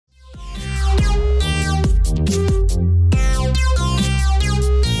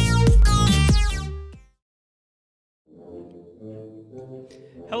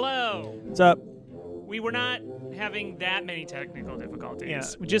up? We were not having that many technical difficulties.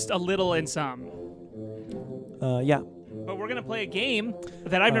 Yeah. Just a little in some. Yeah. But we're going to play a game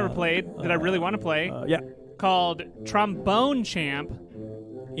that I've never played, that I really want to play, Yeah. called Trombone Champ.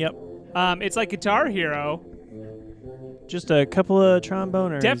 Yep. It's like Guitar Hero. Just a couple of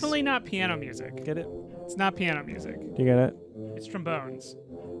tromboners. Definitely not piano music. Get it? It's not piano music. Do you get it? It's trombones.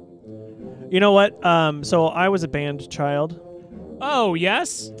 You know what? So I was a band child, Oh,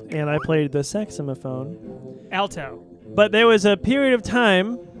 yes? and I played the saxophone. Alto. But there was a period of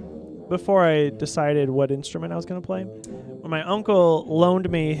time before I decided what instrument I was going to play, when my uncle loaned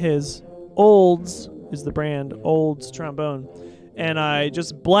me his Olds, is the brand, Olds trombone, and I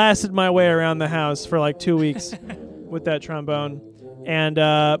just blasted my way around the house for like 2 weeks with that trombone. And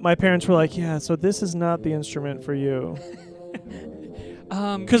my parents were like, yeah, so this is not the instrument for you.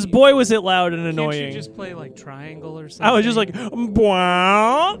 Because boy, was it loud and annoying. Can't you just play like triangle or something? I was just like,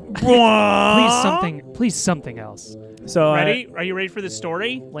 bwah, bwah. Please something else. So Ready? Are you ready for the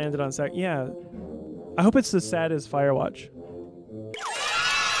story? Landed on sax. Yeah. I hope it's as sad as Firewatch.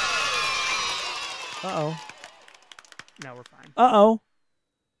 Uh-oh. No, we're fine. Uh-oh.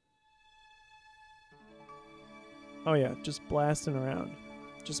 Oh, yeah. Just blasting around.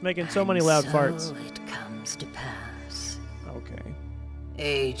 Just making so many loud farts. It comes to pass. Okay.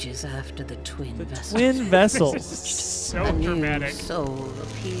 Ages after the twin vessels. Twin vessels. So a new dramatic. soul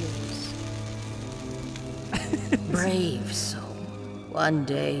appears. Brave soul. One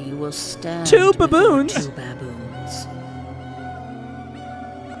day you will stand Two before baboons? two baboons.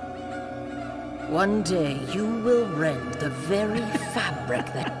 One day you will rend the very fabric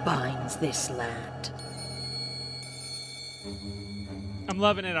that binds this land. I'm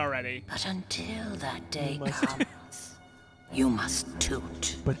loving it already. But until that day comes, you must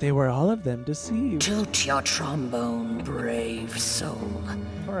toot. But they were all of them deceived. Toot your trombone, brave soul.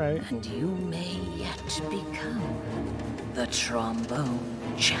 All right. And you may yet become the trombone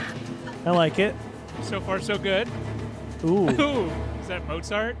champ. I like it. So far, so good. Ooh. Ooh, is that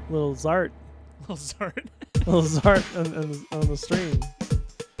Mozart? Little Zart. Little Zart. Little Zart on the string.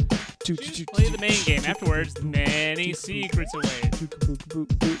 Play the main game. Afterwards, many secrets await.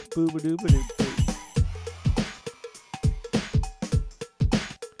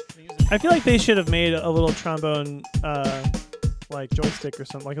 I feel like they should have made a little trombone, like joystick or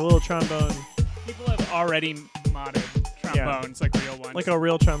something, like a little trombone. People have already modded trombones, like real ones. Like a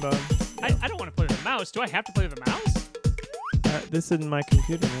real trombone. I don't want to play with a mouse. Do I have to play with a mouse? This isn't my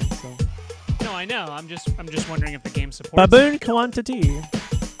computer, man, so. No, I know. I'm just wondering if the game supports. Baboon quantity.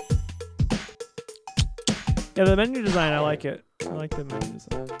 Yeah, the menu design, I like it. I like the menu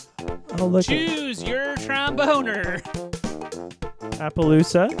design. Oh, look. Choose your tromboner.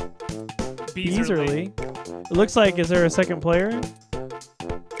 Appaloosa. Beezerly. It looks like, is there a second player?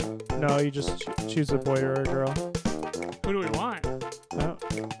 No, you just choose a boy or a girl. Who do we want? Oh.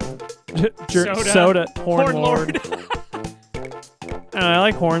 Soda. Horn Lord. I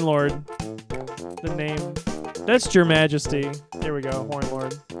like Horn Lord. The name. That's Your Majesty. There we go, Horn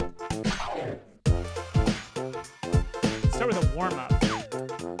Lord. Start with a warm up.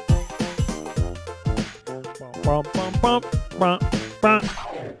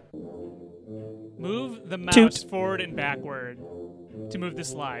 Move the mouse Toot. forward and backward to move the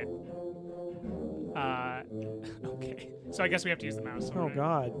slide. Okay. So I guess we have to use the mouse. Oh, right?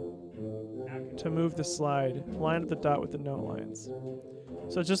 God. To move the slide. Line at the dot with the note lines.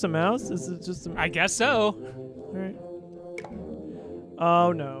 So it's just a mouse? Is it just a... I guess so. All right.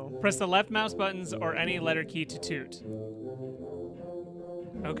 Oh, no. Press the left mouse buttons or any letter key to toot.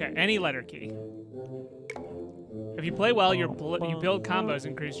 Okay, any letter key. If you play well, you build combos,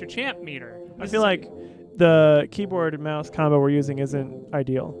 increase your champ meter. I feel like the keyboard and mouse combo we're using isn't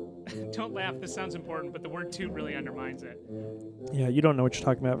ideal. Don't laugh, this sounds important, but the word toot really undermines it. Yeah, you don't know what you're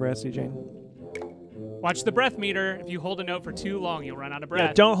talking about, Veracity Jane. Watch the breath meter. If you hold a note for too long, you'll run out of breath.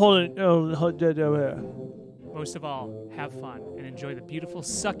 Yeah, don't hold it. Most of all, have fun and enjoy the beautiful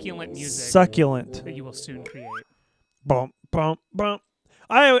succulent music Succulent. that you will soon create. Bump, bump, bump.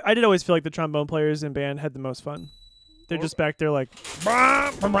 I did always feel like the trombone players in band had the most fun. They're just back there like...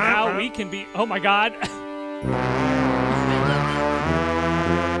 Now we can be... Oh, my God. Oh,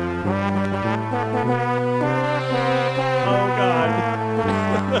 God.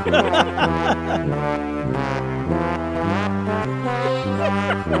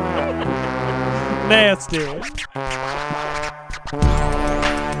 Nasty. Yeah,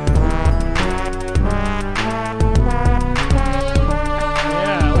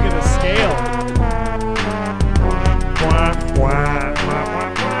 look at the scale.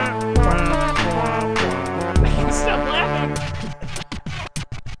 Stop laughing.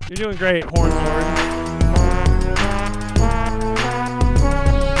 You're doing great, Horn Lord.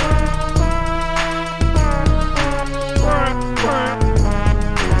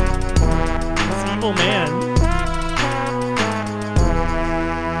 This evil man.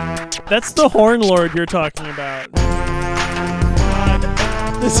 That's the Horn Lord you're talking about. God.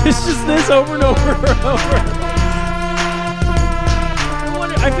 This is just this over and over and over.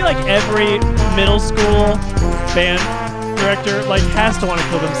 I feel like every middle school band director like has to want to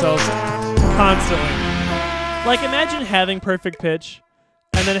kill themselves constantly. Like imagine having perfect pitch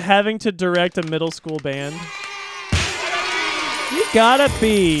and then having to direct a middle school band. You gotta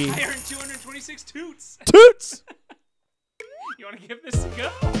be. I earned 226 toots. Toots! You want to give this a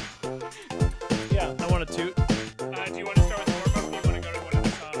go? Yeah, I want a toot. Do you want to start with the warm-up or do you want to go to one of the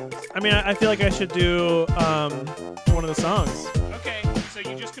songs? I mean, I feel like I should do one of the songs. Okay, so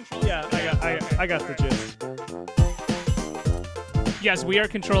you just control. Yeah, I got the gist. Yes, we are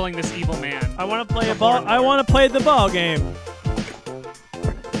controlling this evil man. I want to play a ball. I want to play the ball game.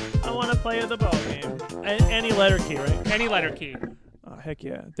 I want to play the ball game. Any letter key, right? Any letter key. Oh heck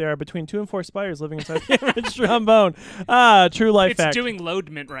yeah! There are between 2 and 4 spiders living inside the average trombone. Ah, true life fact. It's doing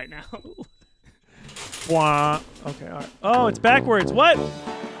loadment right now. Wah. Okay, all right. Oh, it's backwards. What?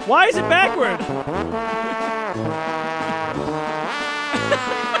 Why is it backward?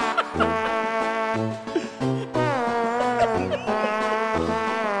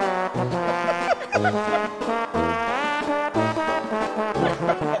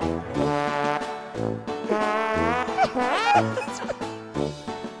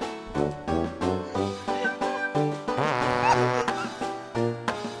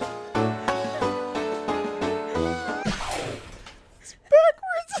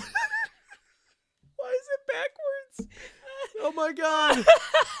 Oh my god!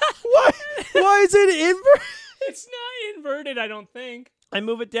 Why is it inverted? It's not inverted, I don't think. I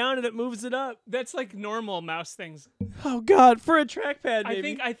move it down and it moves it up. That's like normal mouse things. Oh god, for a trackpad,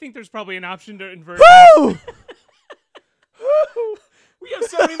 maybe. I think there's probably an option to invert. Woo! We have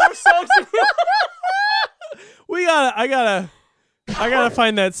so many more songs. I gotta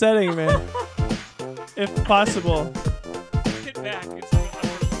find that setting, man. If possible. Hit back. It's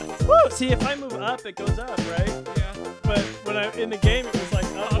Woo! See, if I move up, it goes up, right? yeah. But when I in the game, it was like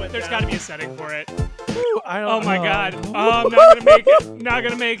up. Went There's got to be a setting for it. Woo, I don't Oh my know. god. Oh, I'm not gonna make it. Not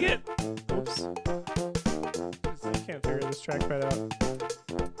gonna make it. Oops. I can't figure this trackpad out.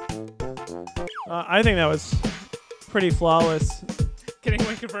 I think that was pretty flawless. Can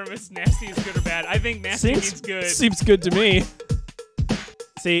anyone confirm if nasty is good or bad? I think nasty means good. Seems good to me.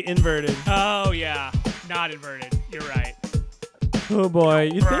 See, inverted. Oh yeah, not inverted. You're right. Oh boy,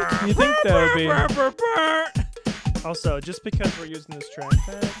 you think that would be? Also, just because we're using this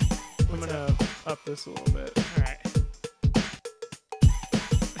trackpad, I'm gonna up this a little bit. All right.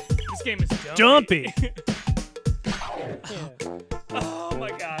 This game is Jumpy. Yeah. Oh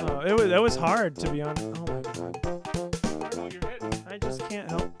my god. Oh, that was hard to be honest. Oh my god. I don't know what you're hitting. I just can't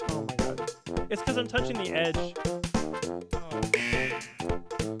help. Oh my god. It's because I'm touching the edge. Oh.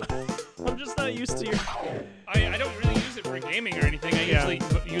 I'm just not used to your. I don't really use it for gaming or anything. I usually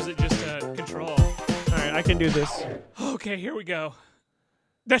use it just to control. All right, I can do this. Okay, here we go.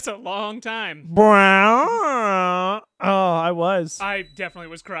 That's a long time. Oh, I was. I definitely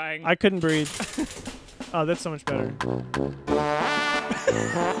was crying. I couldn't breathe. Oh, that's so much better.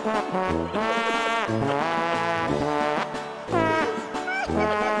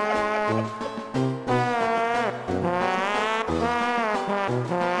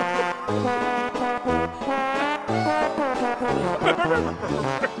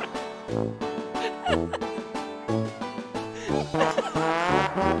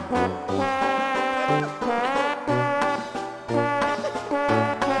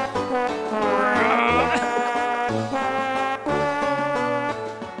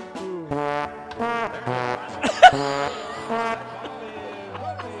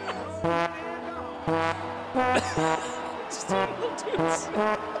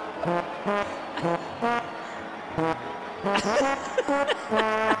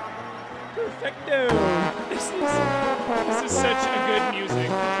 Perfecto. This is such a good music.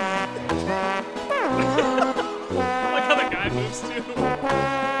 Like how the guy moves too.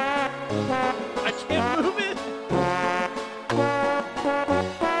 I can't move it.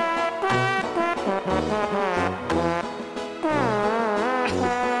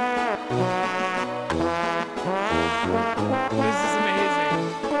 This is amazing.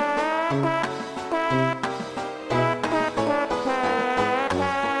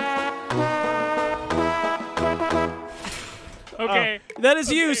 Okay. That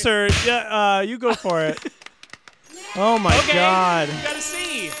is you, sir. Yeah, you go for it. Oh my Okay. god. You gotta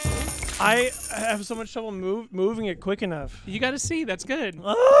see. I have so much trouble moving it quick enough. You got to see. That's good.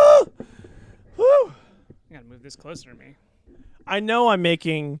 Ah! Woo! You got to move this closer to me. I know I'm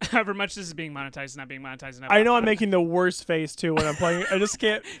making. However much this is being monetized, not being monetized enough. I know I'm making the worst face too when I'm playing. I just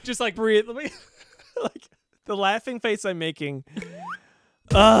can't just like breathe. Let me, like the laughing face I'm making.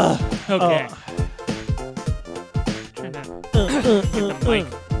 Okay. Trying to get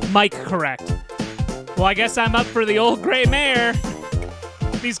the mic correct. Well, I guess I'm up for the old gray mare.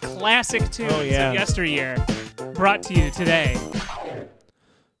 These classic tunes of yesteryear, brought to you today.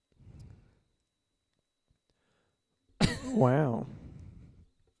 Wow.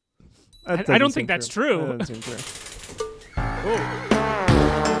 I don't think that's true. That doesn't seem true.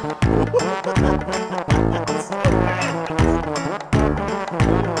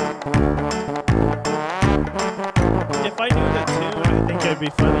 If I knew the tune, I think it'd be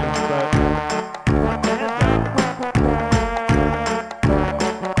funny, but not bad though.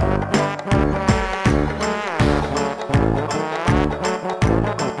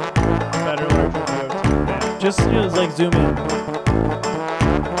 Better learn to do it. Just like zoom in.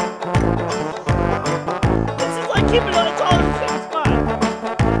 This is like keeping it all in the same spot.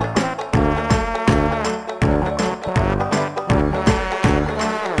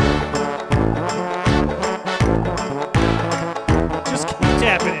 Just keep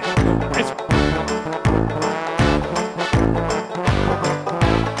tapping it.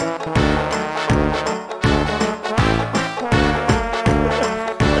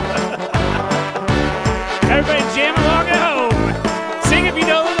 Everybody jam along at home. Sing if you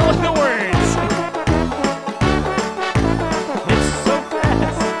know the words. It's so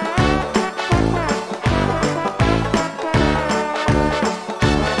fast.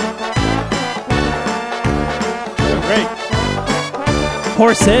 Great.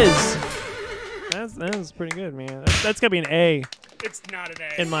 Horses. That's pretty good, man. That's gotta be an A, It's not an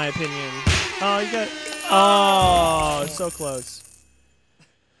A. in my opinion. Oh, you got. Oh, so close.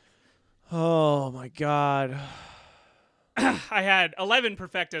 Oh my God. I had 11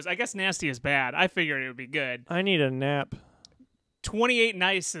 perfectos. I guess nasty is bad. I figured it would be good. I need a nap. 28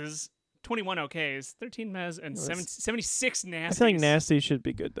 nices, 21 okays, 13 mez, and 76 nasties. I feel like nasty should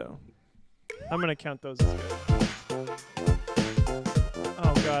be good though. I'm gonna count those as good.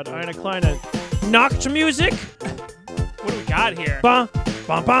 Oh God, Ina Kleine. Nacht music. What do we got here? Ba,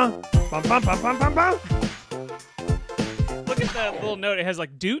 ba, ba, ba, ba, ba, ba, ba, ba. Look at that little note. It has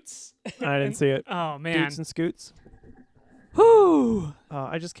like doots. I didn't see it. Oh man. Doots and scoots. Whew.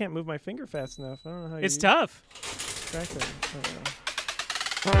 I just can't move my finger fast enough. I don't know how you It's tough. track it. I don't know.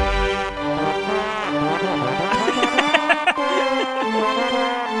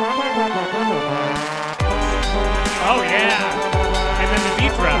 Oh yeah. And then the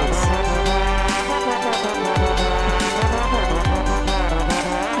beat drops.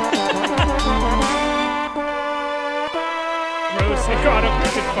 Rose and got up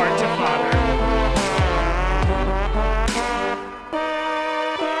with fart to father.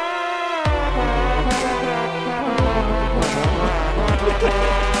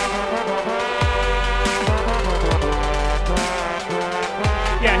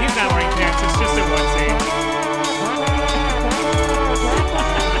 Yeah, he's not wearing pants. It's just a onesie.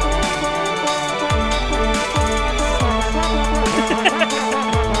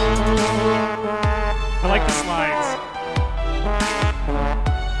 I like the slides.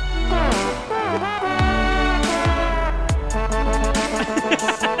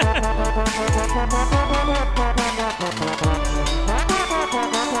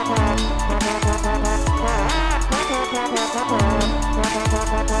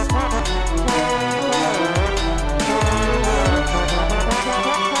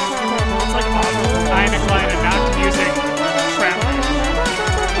 It's like awful. Ina Kleine, not music. Trap.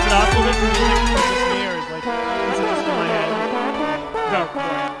 Is it awful that music is just me, or is like is it just in my head? Go.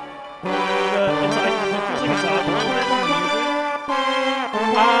 It feels like it's awful.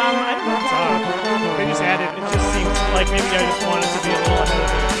 I don't know if it's off. They just added. It just seems like maybe I just wanted to be a little ahead of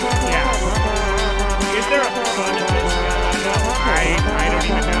it. Yeah. Is there a fun of this? I don't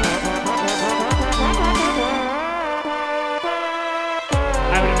even know.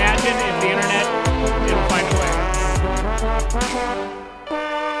 I would imagine if the internet, it'll find a way.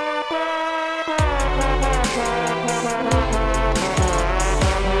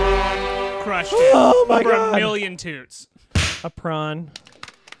 Crushed it. Oh my Over God. a million toots. A prawn.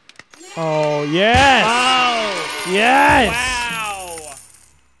 Oh yes. Oh. Yes. Wow.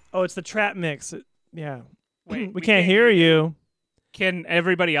 Oh, it's the trap mix. Yeah. Wait, we can't hear you. Can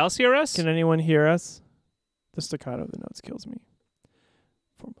everybody else hear us? Can anyone hear us? The staccato of the notes kills me.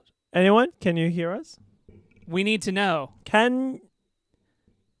 Anyone? Can you hear us? We need to know. Can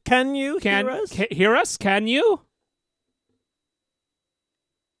Can you hear us? Hear us? Can you?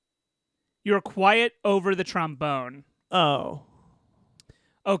 You're quiet over the trombone. Oh.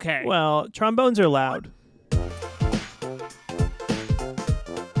 Okay. Well, trombones are loud.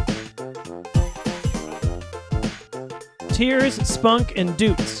 Tears, spunk, and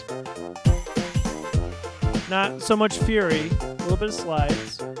doots. Not so much fury. A little bit of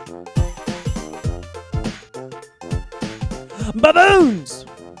slides. Baboons!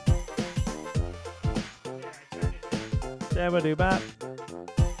 Dabba-doo-bop.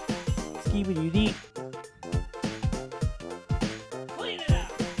 Skibba-doo-dee. Clean it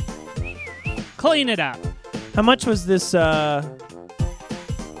up. Clean it up. How much was this, This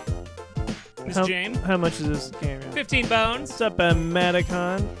James? How much is this game? 15 bones. What's up,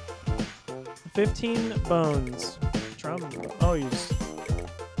 Maticon? 15 bones. Oh, you're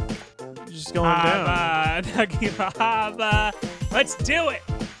just going down. Let's do it.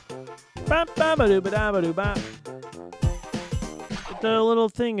 The little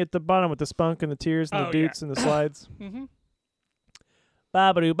thing at the bottom with the spunk and the tears and the doots and the slides.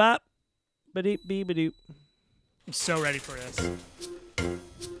 Ba-ba-doo bop. Ba-doop bee-ba-doop. I'm so ready for this.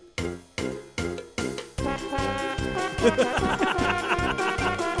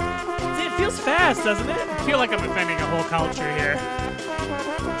 It feels fast, doesn't it? I feel like I'm offending a whole culture here.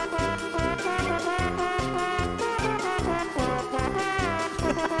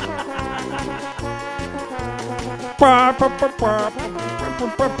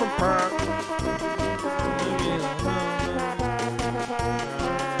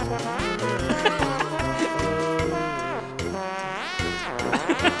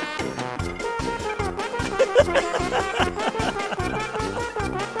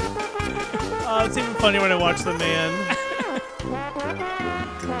 Oh, it's even funny when I watch the man.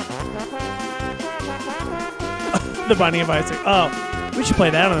 The Binding of Isaac. Oh, we should play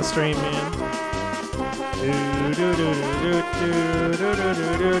that on the stream, man.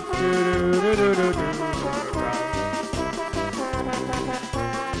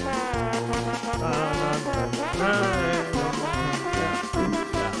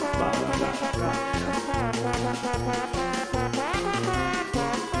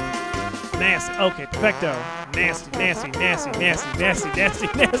 Nasty. Okay, perfecto. Nasty, nasty, nasty, nasty, nasty, nasty,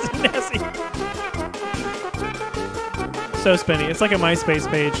 nasty, nasty. So spinny. It's like a MySpace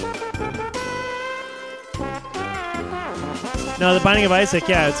page. No, The Binding of Isaac,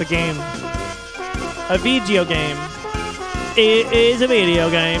 yeah, it's a game. A video game. It is a video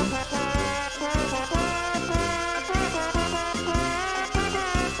game.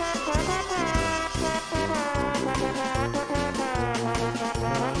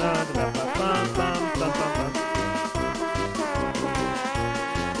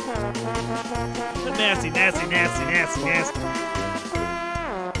 Nasty, nasty, nasty, nasty, nasty.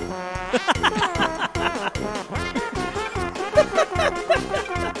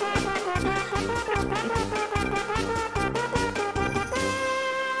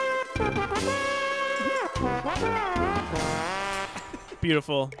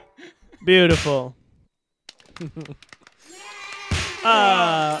 Beautiful. Beautiful.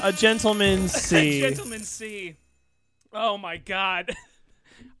 A gentleman's sea. A gentleman's sea. Oh my god.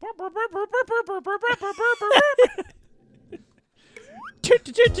 Toot,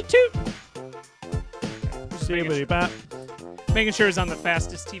 toot, toot, toot. Making sure it's on the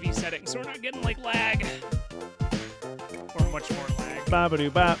fastest TV setting so we're not getting like lag. Or much more lag. Ba-ba-doo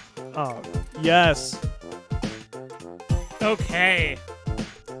bop. Oh, yes. Okay.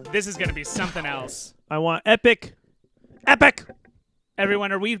 This is gonna be something else. I want epic. Epic!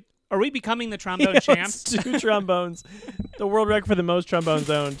 Everyone, are we becoming the trombone champs? 2 trombones. The world record for the most trombones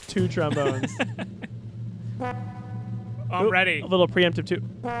owned. 2 trombones. I'm ready. A little preemptive too.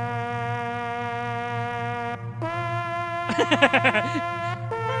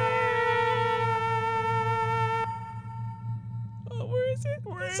 Oh, where is it?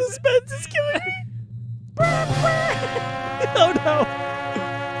 Where is suspense is killing me. Oh no.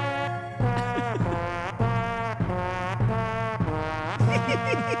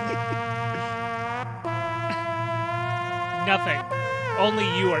 Nothing. Only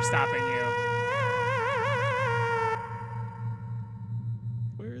you are stopping you.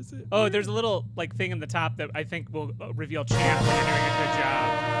 Where is it? Oh, there's a little like thing in the top that I think will reveal champ when you're doing a good job.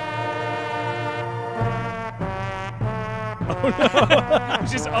 Oh no.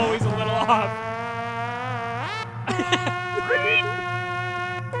 It's just always a little off.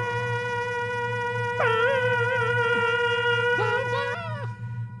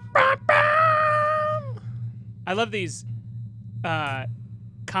 I love these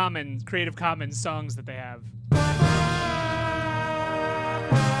Creative Commons songs that they have.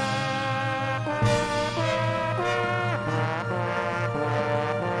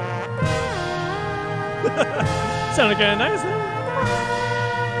 Sounded kind of nice.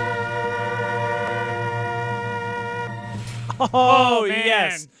 Huh? Oh, man.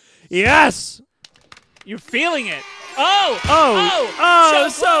 yes. Yes. You're feeling it. Oh.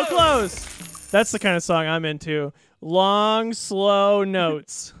 So close. That's the kind of song I'm into. Long, slow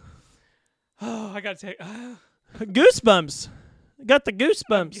notes. Oh, I got to take... Goosebumps. Got the I'm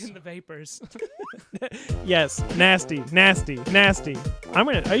goosebumps. getting the vapors. Yes. Nasty. I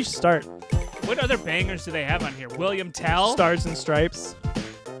should start. What other bangers do they have on here? William Tell? Stars and Stripes.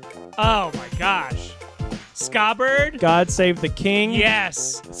 Oh, my gosh. Ska-Bird? God Save the King.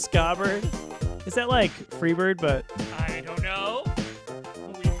 Yes. Ska-Bird. Is that like Freebird, but... I don't know.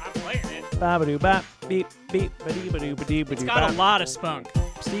 I'm playing it. Ba-ba-doo, bop, beep, beep, ba-dee-ba-doo, ba-dee-ba-doo, It's got a lot of spunk.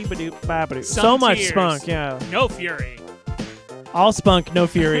 Stee-ba-doo, ba-ba-doo. Some So much tears. spunk, yeah. No fury. All spunk, no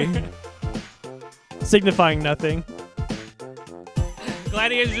fury. Signifying nothing.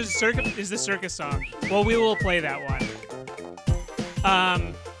 Gladiators is the circus song. Well, we will play that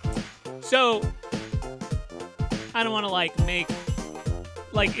one. So I don't want to make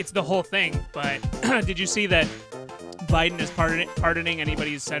it's the whole thing, but did you see that Biden is pardoning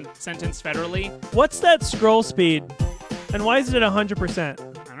anybody who's sentenced federally? What's that scroll speed? And why is it 100%?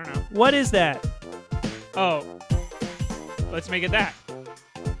 I don't know. What is that? Oh, let's make it that.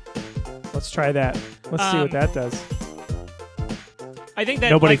 Let's try that. Let's see what that does. I think that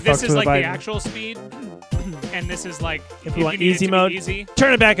Nobody this fucks is with the Biden. actual speed, and this is if we want you need easy it to be mode, easy.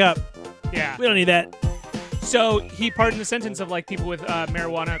 turn it back up. Yeah. We don't need that. So he pardoned the sentence of people with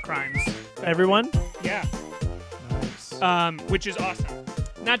marijuana crimes. Everyone? Yeah. Nice. Which is awesome.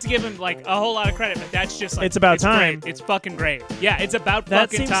 Not to give him a whole lot of credit, but that's just it's about time. Great. It's fucking great. Yeah, it's about that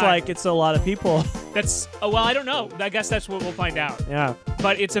fucking time. That seems like it's a lot of people. That's well, I don't know. I guess that's what we'll find out. Yeah.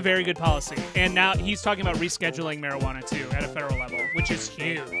 But it's a very good policy. And now he's talking about rescheduling marijuana too at a federal level, which is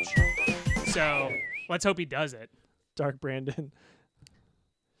huge. So let's hope he does it. Dark Brandon.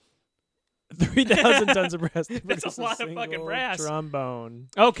 3,000 tons of brass. That's a lot of fucking brass. Trombone.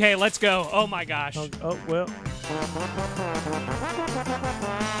 Okay, let's go. Oh my gosh. Oh well.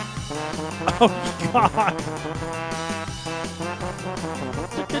 Oh God.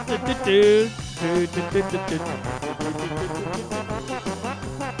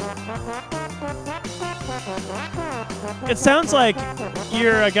 It sounds like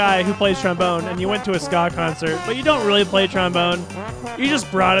you're a guy who plays trombone and you went to a ska concert, but you don't really play trombone. You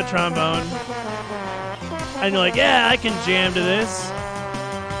just brought a trombone. And you're like, yeah, I can jam to this.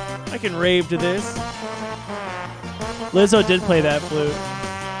 I can rave to this. Lizzo did play that flute.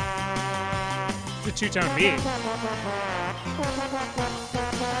 It's a two-tone beat.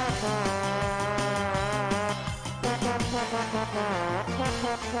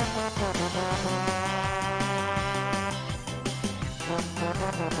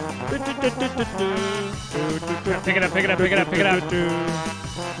 Pick it up, pick it up, pick it up, pick it up.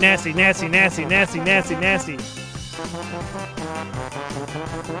 Nasty, nasty, nasty, nasty, nasty, nasty.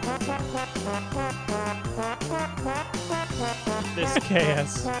 This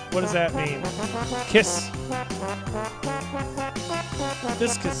KS. What does that mean? Kiss.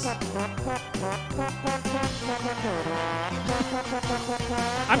 Discus.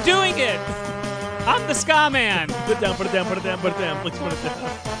 I'm doing it! I'm the ska man! Put it down, put it down, put it down, put it down. Please put it down.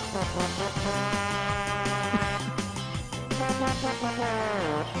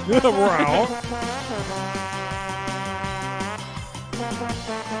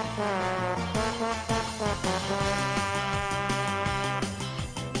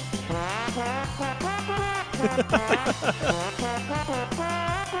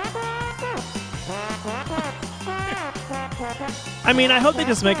 I mean, I hope they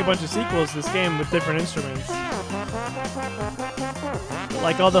just make a bunch of sequels to this game with different instruments.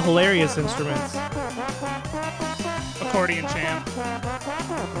 Like all the hilarious instruments. Accordion champ.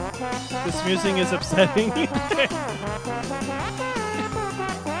 This music is upsetting.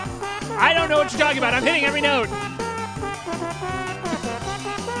 I don't know what you're talking about. I'm hitting every note.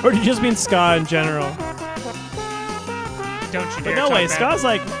 Or do you just mean ska in general? Don't you But dare no talk way, bad. ska's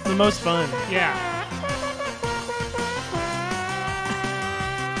like the most fun. Yeah.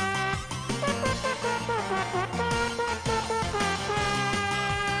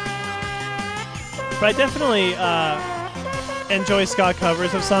 But I definitely enjoy ska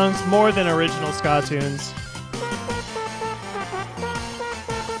covers of songs more than original ska tunes.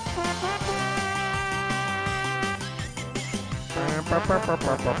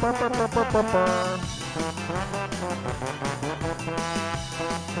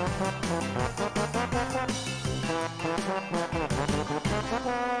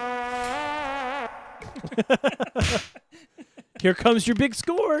 Here comes your big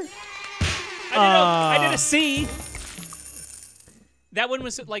score. I did a C. That one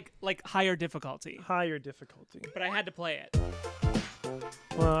was like higher difficulty, Higher difficulty. but I had to play it.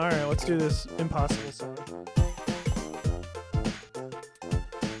 Well, all right. Let's do this impossible song.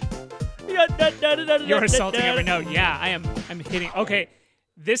 You're assaulting every note. Yeah, I am. I'm hitting. Okay,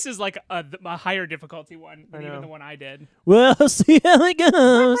 this is like a higher difficulty one than even the one I did. We'll see how it goes.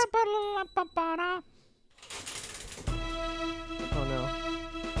 Oh no.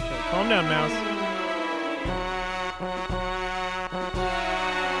 Okay, calm down, mouse.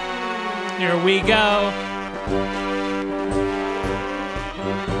 Here we go.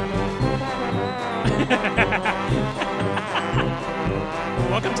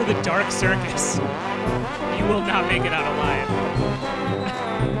 Welcome to the dark circus. You will not make it out alive.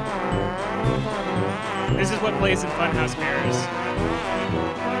 This is what plays in Funhouse Mirrors.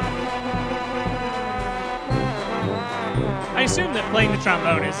 I assume that playing the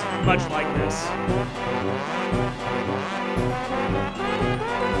trombone is much like this.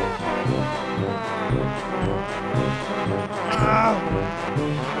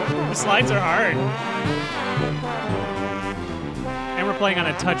 The slides are hard. And we're playing on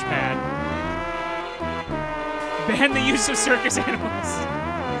a touchpad. Ban the use of circus animals.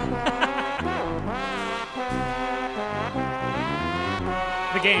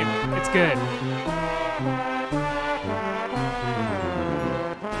 The game, it's good.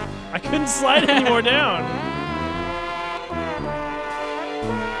 I couldn't slide any more down.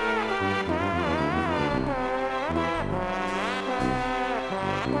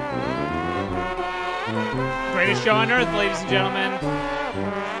 Greatest show on earth, ladies and gentlemen.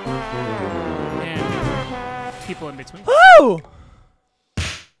 And people in between. Woo!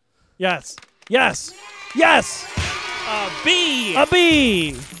 Yes. Yes. Yes. A B. A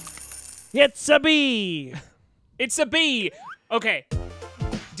B. It's a B. It's a B. Okay.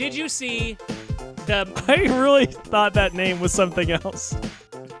 Did you see the... I really thought that name was something else.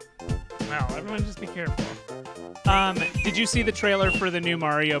 Well, everyone just be careful. Did you see the trailer for the new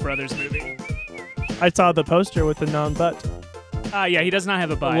Mario Brothers movie? I saw the poster with the non-butt. Yeah, he does not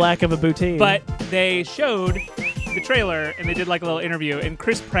have a butt. Lack of a booty. But they showed the trailer, and they did like a little interview, and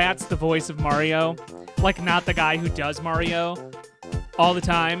Chris Pratt's the voice of Mario. Like, not the guy who does Mario all the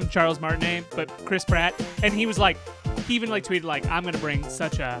time, Charles Martinet, but Chris Pratt. And he was like, he even like tweeted like, I'm gonna bring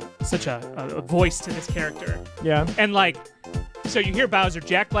such a voice to this character. Yeah. And like, so you hear Bowser,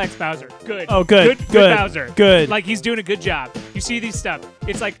 Jack Black's Bowser. Good. Oh, good. Good Bowser. Good. Like, he's doing a good job. You see these stuff.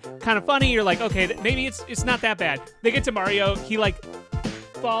 It's like kind of funny. You're like, okay, maybe it's not that bad. They get to Mario. He like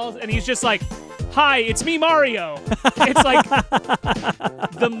falls, and he's just like, hi, it's me, Mario. It's like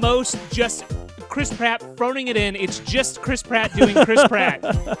the most just Chris Pratt phoning it in. It's just Chris Pratt doing Chris Pratt.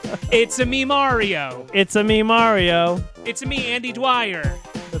 It's a me, Mario. It's a me, Mario. It's a me, Andy Dwyer.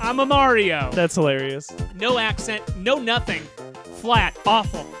 I'm a Mario. That's hilarious. No accent, no nothing. Flat,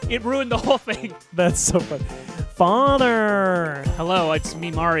 awful. It ruined the whole thing. That's so funny. Father. Hello, it's me,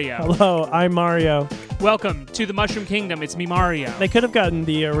 Mario. Hello, I'm Mario. Welcome to the Mushroom Kingdom. It's me, Mario. They could have gotten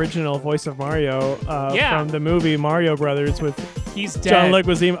the original voice of Mario from the movie Mario Brothers with He's dead. John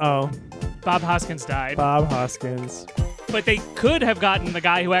Leguizamo. Oh, Bob Hoskins died. Bob Hoskins. But they could have gotten the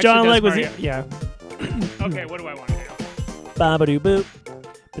guy who actually John does Leguizamo. Mario. Yeah. Okay, what do I want to do? Babadoo boop.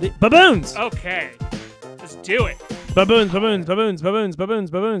 Baboons. Okay, let's do it. Baboons. Baboons. Baboons. Baboons.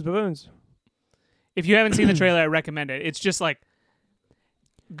 Baboons. Baboons. Baboons. If you haven't seen the trailer, I recommend it. It's just like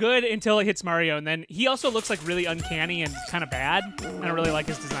good until it hits Mario, and then he also looks like really uncanny and kind of bad. I don't really like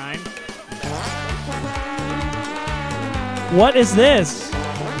his design. What is this?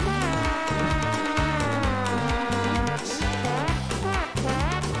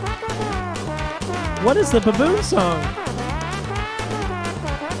 What is the baboon song?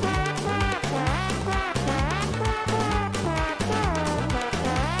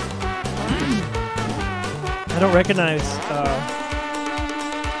 I don't recognize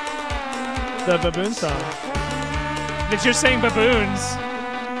the baboon song. That you're saying baboons.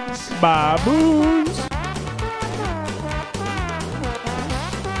 Baboons.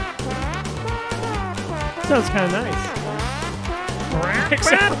 Sounds kind of nice.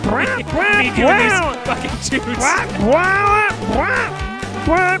 Except me doing these fucking tunes.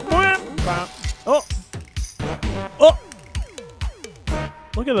 Oh. Oh.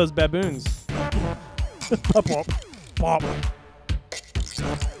 Look at those baboons. Pop, pop, pop.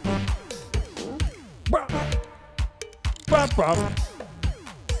 Pop, pop.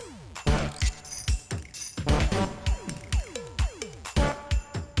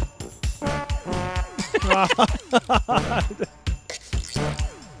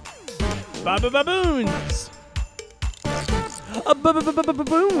 Baboons.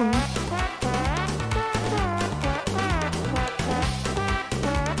 Baboons.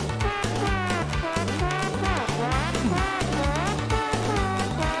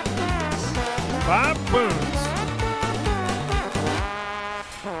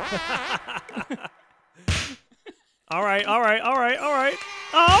 All right. Oh,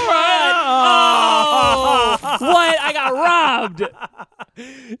 what? I got robbed.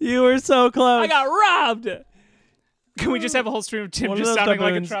 You were so close. I got robbed. Can we just have a whole stream of Tim One of just those sounding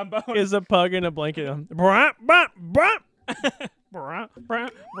like a baboons trombone? is a pug in a blanket. Brah, brah, brah. Brah, brah,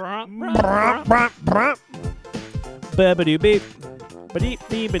 brah, brah, Brah, brah. brah, brah. Ba-ba-doo beep. Ba-dee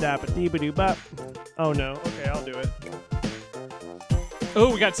beep ba dee ba doo bop. Oh no. Okay, I'll do it.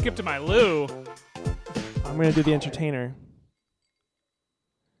 Oh, we got skipped to my Lou. I'm gonna do the entertainer.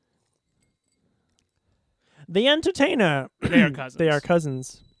 The entertainer. They are cousins. They are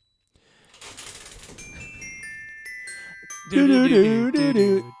cousins.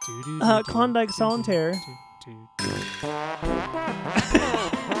 Klondike Solitaire.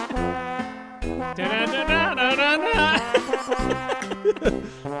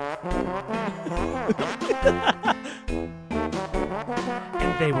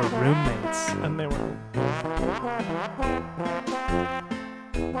 And they were roommates. And they were.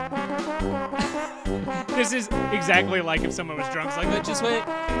 This is exactly like if someone was drunk. It's like, just wait.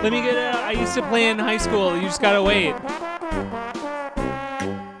 Let me get I used to play in high school. You just gotta wait.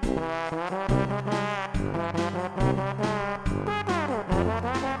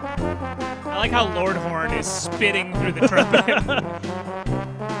 I like how Lord Horn is spitting through the trumpet.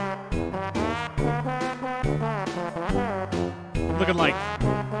 Looking like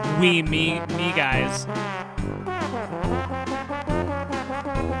me guys.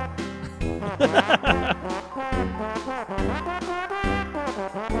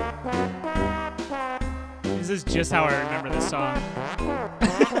 This is just how I remember this song.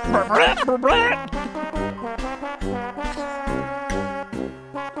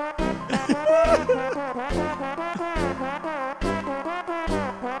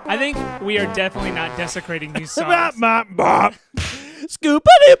 I think we are definitely not desecrating these songs.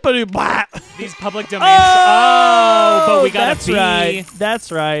 These public domains. Oh, but we gotta that's be. right.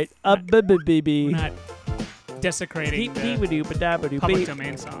 That's right. We're not desecrating the public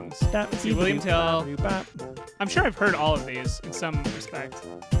domain songs. See, William Tell. I'm sure I've heard all of these in some respect.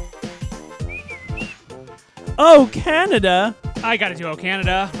 Oh, Canada. I gotta do Oh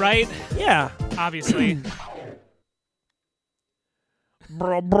Canada, right? Yeah. Obviously.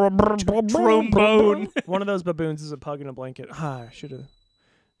 Trombone. One of those baboons is a pug in a blanket. Ah, I should have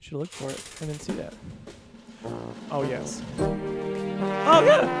looked for it. I didn't see that. Oh yes. Oh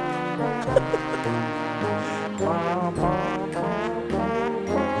yeah.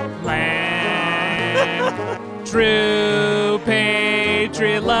 Land, true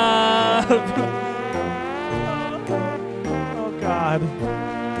patriot love. Oh God.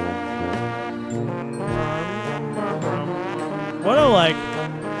 What a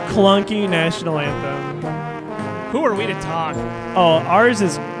clunky national anthem. Who are we to talk? Oh, ours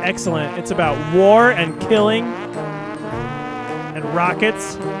is excellent. It's about war and killing and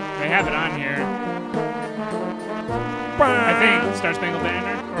rockets. They have it on here. I think Star Spangled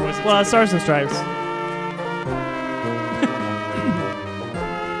Banner, or was it? Well, Stars and Stripes.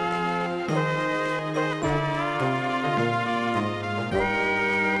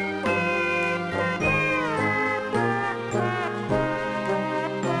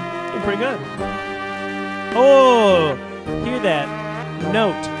 Pretty good. Oh, hear that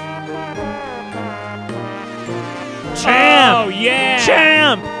note. Champ! Oh, yeah!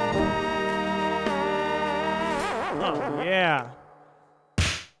 Champ! Oh, yeah.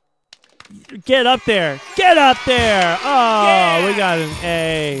 Get up there. Get up there. Oh, Yeah! we got an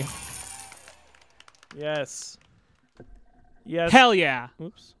A. Yes. Yes. Hell yeah.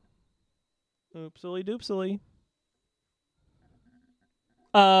 Oops. Oopsily doopsily.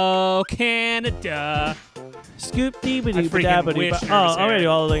 Oh, Canada. Scoop dee ba I dee ba freaking da ba dee wish ba. Nervous Oh, I'm had ready it. to do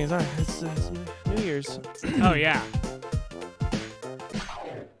all the things. All right, it's New Year's. Oh, yeah.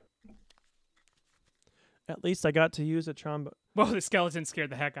 At least I got to use a trombone. Whoa, the skeleton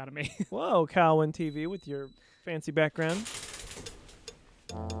scared the heck out of me. Whoa, Calwin TV with your fancy background.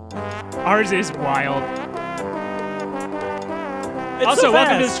 Ours is wild. It's Also, so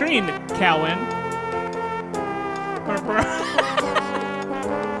welcome to the fast. stream, Calwin.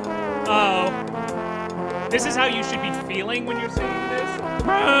 Oh. This is how you should be feeling when you're singing this.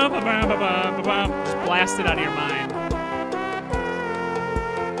 Just blast it out of your mind.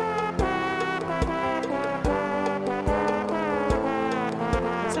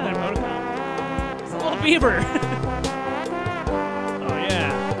 It's not an emoticon. It's a little beaver. Oh,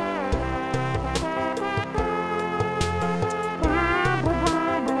 yeah.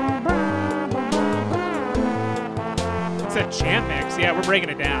 It's a champ mix. Yeah, we're breaking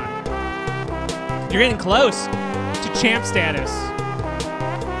it down. You're getting close to champ status.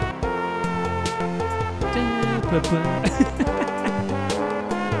 Oh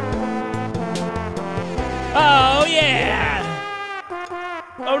yeah!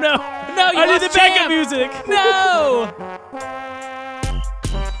 Oh no! No, you I need lost the backup jam. music. No!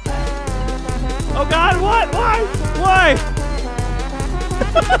 Oh God! What? Why?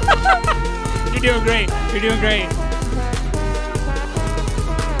 You're doing great. You're doing great.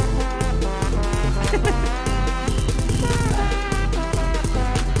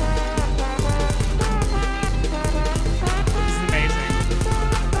 This is amazing.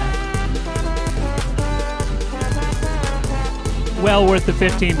 Well worth the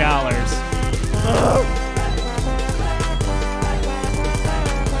 $15.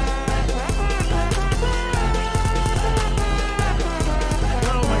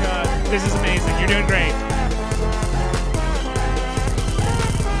 Oh my God! This is amazing. You're doing great.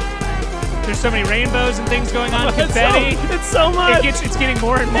 There's so many rainbows and things going on. Confetti. It's so much. It's getting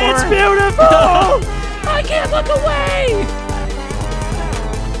more and more. It's beautiful. I can't look away.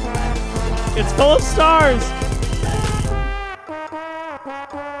 It's full of stars.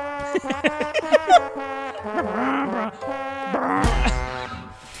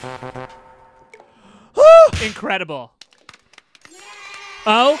 Incredible.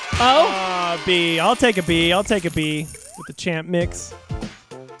 Oh. B. I'll take a B. I'll take a B with the champ mix.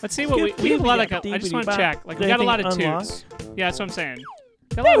 Let's see what we have a lot of. I just want to check. Like we got a lot of twos. Yeah, that's what I'm saying.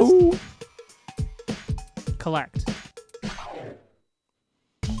 Got a lot of collect.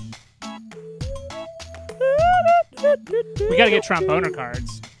 We gotta get tromboner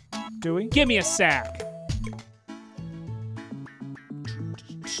cards. Do we? Give me a sack.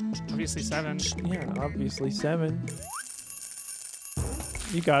 Obviously 7. Yeah, obviously 7.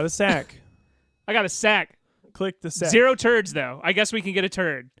 You got a sack. I got a sack. Click the sack. 0 turds though. I guess we can get a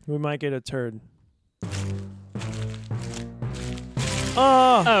turd. We might get a turd.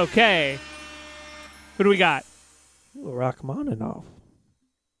 Oh! Okay. Who do we got? Rachmaninoff.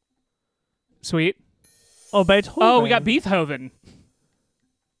 Sweet. Oh, Beethoven. Oh, we got Beethoven.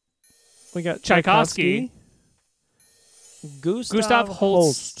 We got Tchaikovsky. Gustav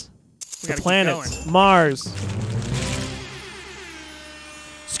Holst. We The gotta keep planets. going. Mars.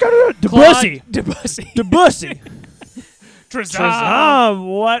 Debussy. Debussy. Debussy. Trezam.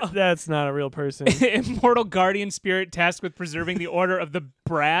 What? That's not a real person. Immortal guardian spirit tasked with preserving the order of the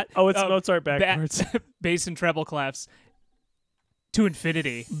brat. Oh, it's Mozart backwards. Bass and treble clefs. To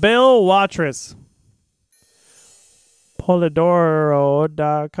infinity. Bill Watrous. Polidoro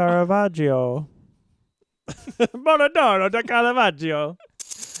da Caravaggio. Polidoro da Caravaggio.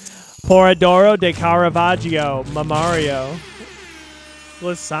 Polidoro de Caravaggio. Mamario.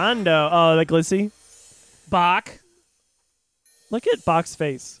 Glissando. Oh, the Glissy. Bach. Look at Bach's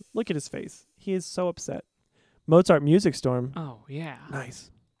face. Look at his face. He is so upset. Mozart Music Storm. Oh, yeah. Nice.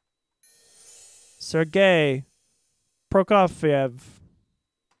 Sergei Prokofiev.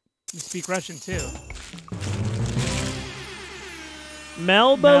 You speak Russian, too.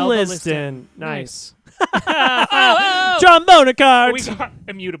 Melba Liston. Nice. Oh. Trombone cards. We got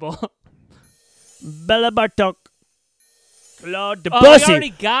immutable. Bella Bartok. Claude Oh, Debussy. we already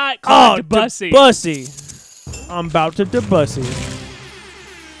got Claude Debussy. Debussy. I'm about to Debussy.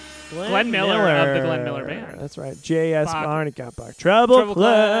 Glenn Miller of the Glenn Miller Band. That's right. J.S. Bach. Barnica Bach. Treble Treble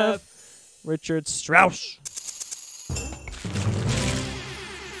clef. clef. Richard Strauss.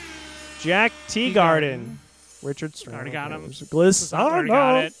 Jack Teagarden. Richard Strauss. Already got him. Glissando. Already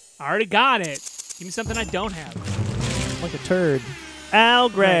got it. Already got it. Give me something I don't have. Like a turd. Al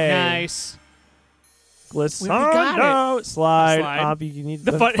Gray. Nice. Glissando. We got it. Slide. You need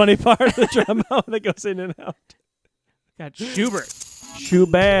the funny part of the trombone that goes in and out. Got Schubert.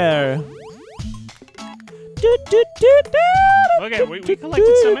 Schubert. Look at we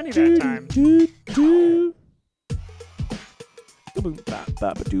collected so many that time.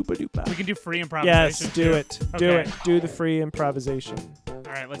 We can do free improvisation. Yes, do too. it. Do Okay. it. Do the free improvisation. All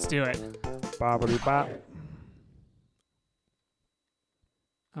right, let's do it. Bobbity-bop.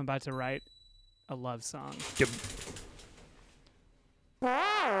 I'm about to write a love song.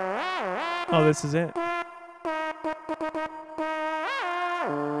 Oh, this is it.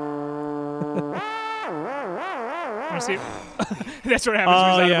 Want to see? That's what happens when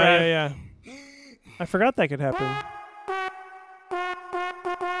Oh, he's out of yeah, breath. yeah, yeah. I forgot that could happen.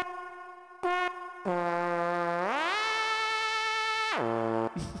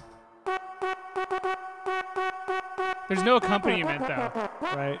 There's no accompaniment though.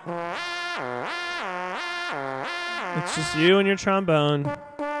 Right. It's just you and your trombone.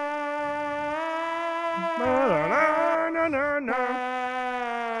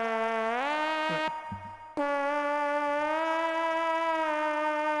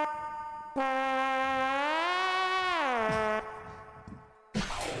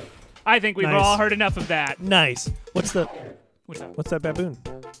 I think we've Nice. all heard enough of that. Nice. What's What's up? that baboon?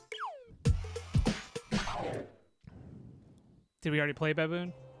 Did we already play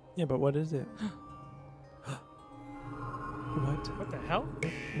Baboon? Yeah, but what is it? What? What the hell?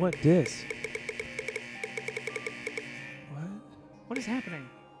 What this? What? What is happening?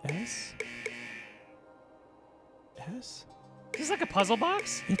 S? S? Is this like a puzzle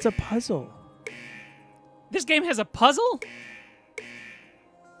box? It's a puzzle. This game has a puzzle?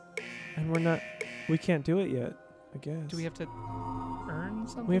 And we can't do it yet, I guess. Do we have to earn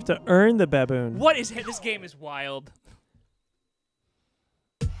something? We have to earn the baboon. What is this game is wild.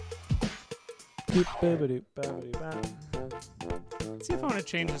 Doop, ba-ba-doop, ba-ba-doop, ba. Let's see if I want to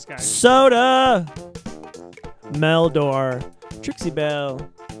change this guy. Soda! Meldor. Trixie Belle.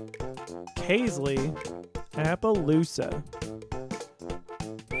 Paisley. Appaloosa.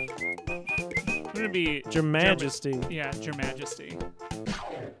 I'm gonna be Your Majesty. Yeah, Your Majesty.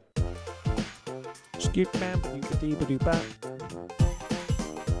 Skip bam ba-doop-a-dee-ba-doop, ba.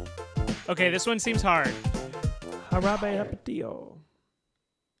 Okay, this one seems hard. Harabe Hapadio.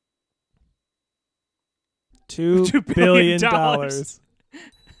 $2 $2 billion. billion.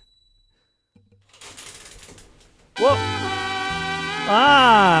 Whoa.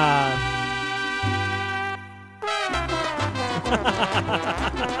 Ah.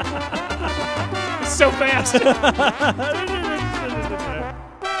 It's so fast.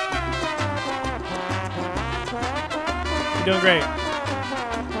 You're doing great.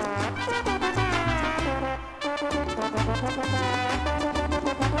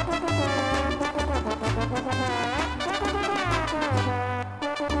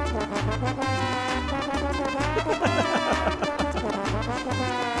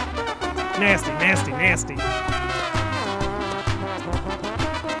 Nasty, nasty, nasty.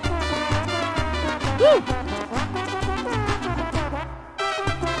 Woo!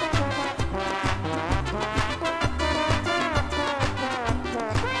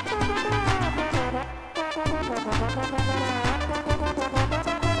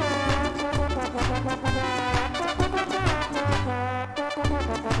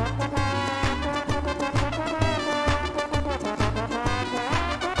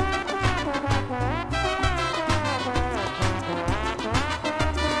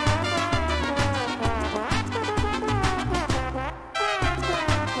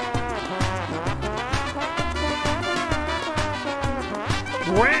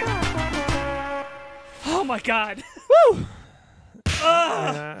 Oh my god. Woo!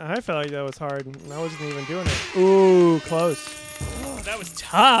 I felt like that was hard. And I wasn't even doing it. Ooh, close. Oh, that was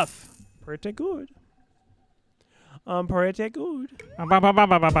tough. Pretty good. Pretty good.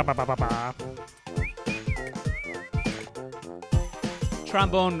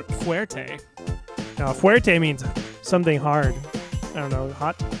 Trombone fuerte. Now, fuerte means something hard. I don't know,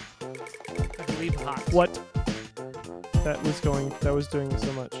 hot. I believe hot. What? That was doing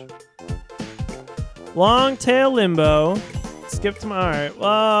so much. Long tail limbo. Skip to my. All right.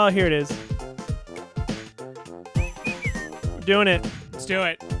 Well, here it is. We're doing it. Let's do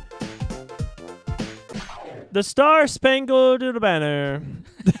it. The Star Spangled Banner.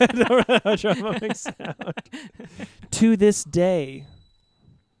 Trombone sound. To this day,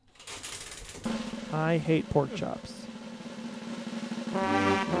 I hate pork chops.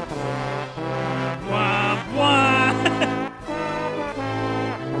 Wah, wah.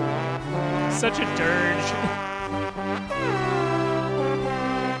 Such a dirge.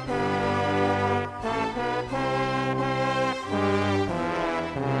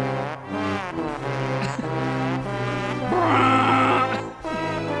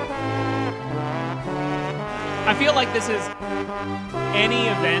 I feel like this is any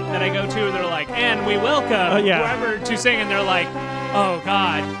event that I go to, they're like, and we welcome whoever to sing, and they're like, oh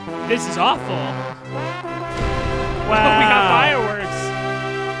god, this is awful. Wow. We got fireworks.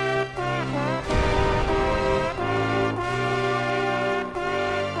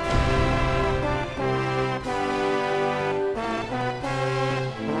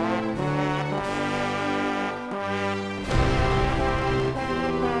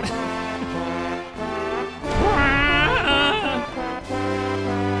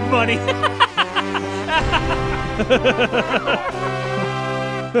 Money.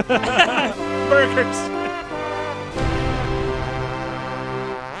 Burgers.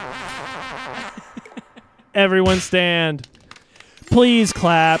 Everyone stand. Please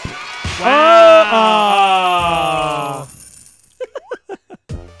clap. Wow. Oh!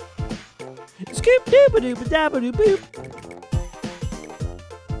 Skip doop doop dabba boop.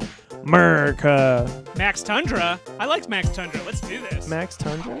 America. Max Tundra. I liked Max Tundra. Let's do this. Max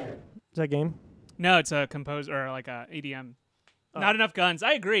Tundra? Is that a game? No, it's a composer or like a EDM. Not enough guns.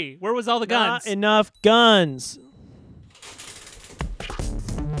 I agree. Where was all the Not guns? enough guns.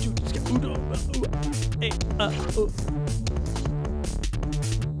 Hey,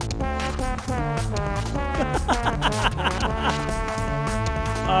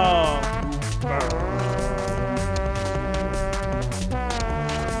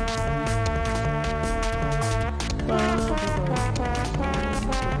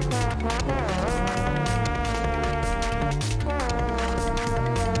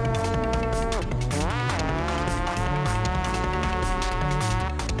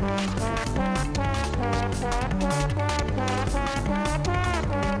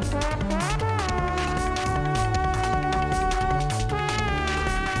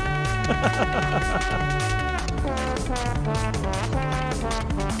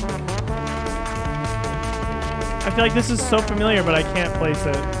 I feel like this is so familiar, but I can't place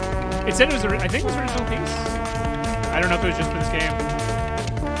it. It said it was. I think it was original piece. I don't know if it was just for this game.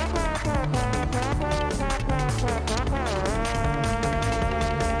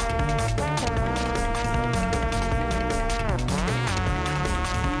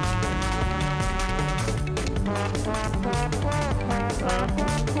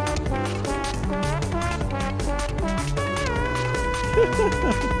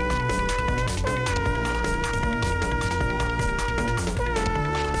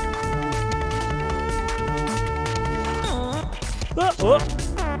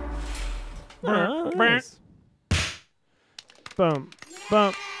 Nice. Boom,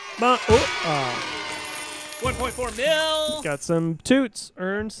 bump, bump. Oh, 1.4 mil. got some toots.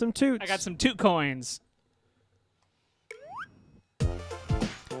 Earned some toots. I got some toot coins.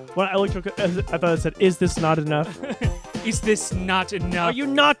 Well, I looked. I thought it said, "Is this not enough? Is this not enough? Are you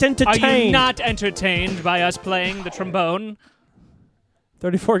not entertained? Are you not entertained by us playing the trombone?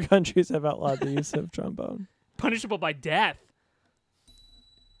 34 countries have outlawed the use of trombone. Punishable by death.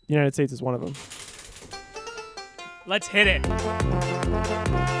 The United States is one of them. Let's hit it.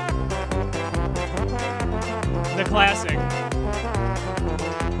 The classic.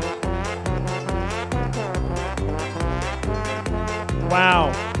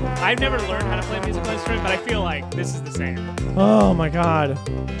 Wow. I've never learned how to play a musical instrument, but I feel like this is the same. Oh my god. I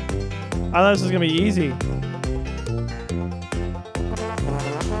thought this was gonna be easy.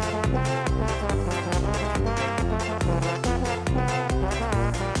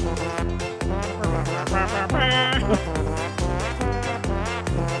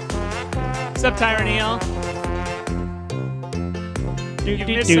 What's up, Tyranneal? You've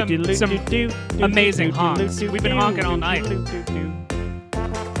missed some amazing honks. We've been honking all night.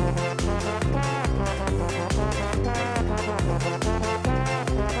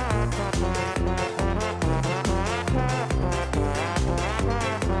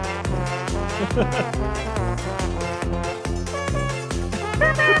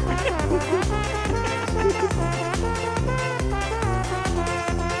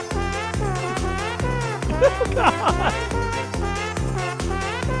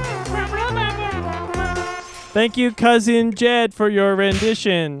 Thank you, Cousin Jed, for your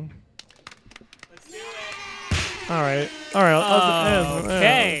rendition. Let's do it. All right. All right.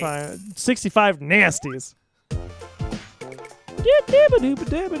 Okay. Fine. 65 nasties.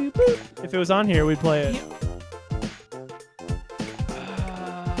 If it was on here, we'd play it.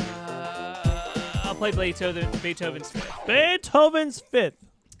 I'll play Beethoven's Fifth. Beethoven's Fifth.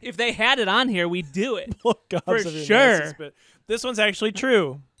 If they had it on here, we'd do it. Look, God, For some of your sure. nasty spit. This one's actually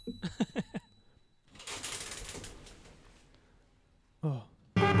true. Oh.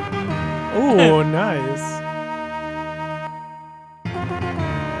 Oh, nice.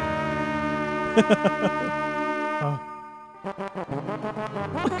 Oh.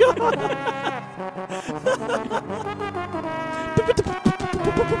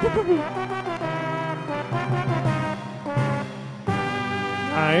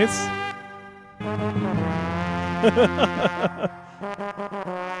 Nice.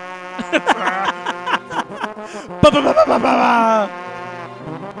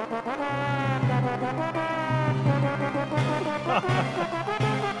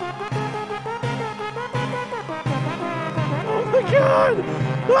 Oh my god!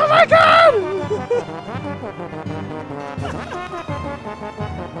 Oh my god!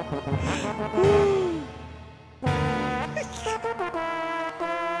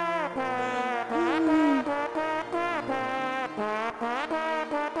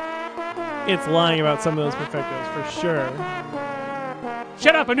 It's lying about some of those perfectos for sure.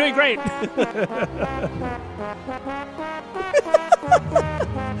 Shut up, I'm doing great.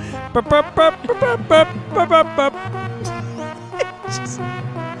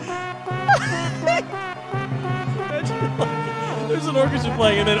 there's an orchestra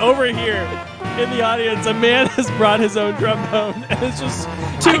playing, and then over here in the audience, a man has brought his own trombone, and it's just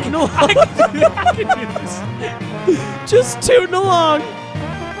tooting along. I can do this. Just tooting along.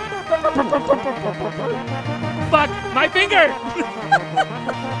 Fuck my finger.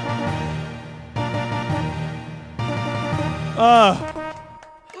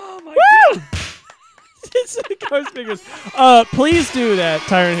 Oh my god. It's the car's fingers. Please do that,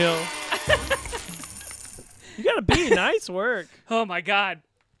 Tyrant Hill. You gotta be. Nice work. Oh my god.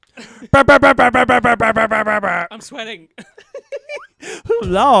 I'm sweating. Oh,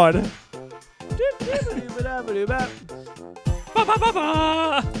 Lord.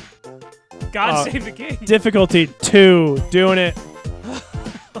 God save the king. Difficulty 2. Doing it.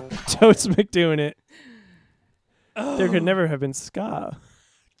 Totes McDoing it. There could never have been ska.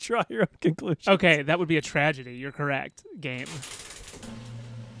 Draw your own conclusion. Okay, that would be a tragedy. You're correct. Game.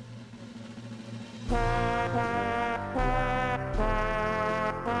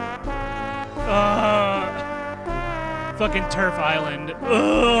 Fucking Turf Island.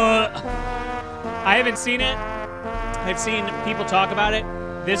 I haven't seen it. I've seen people talk about it.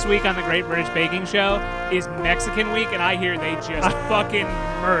 This week on the Great British Baking Show is Mexican week, and I hear they just fucking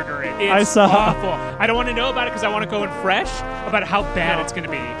murder it. It's awful. I don't want to know about it because I want to go in fresh about how bad it's going to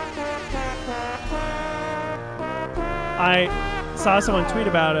be. I saw someone tweet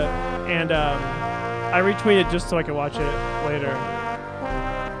about it, and I retweeted just so I could watch it later.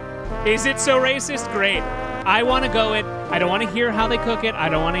 Is it so racist? Great. I want to go it. I don't want to hear how they cook it. I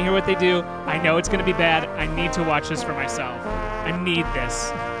don't want to hear what they do. I know it's going to be bad. I need to watch this for myself. I need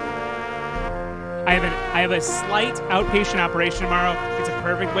this. I have a slight outpatient operation tomorrow. It's a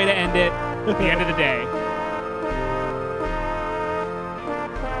perfect way to end it at the end of the day.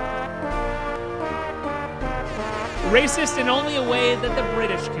 Racist in only a way that the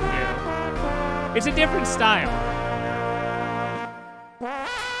British can do. It's a different style.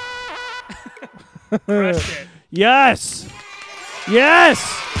 Crushed it. Yes! Yes!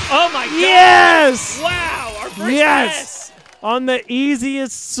 Oh my god! Yes! Wow! Our first yes! S! On the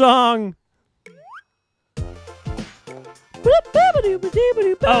easiest song.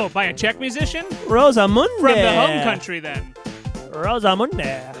 Oh, by a Czech musician? Rosamunde. From the home country, then.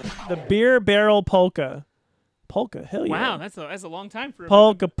 Rosamunde. The Beer Barrel Polka. Polka, hell yeah. Wow, that's a long time for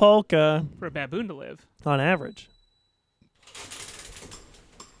polka for a baboon to live. on average.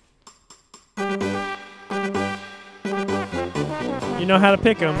 You know how to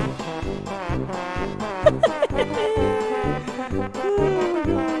pick them.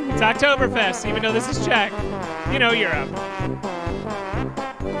 It's Oktoberfest, even though this is Czech. You know Europe.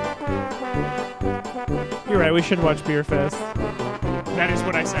 You're right, we should watch Beer Fest. That is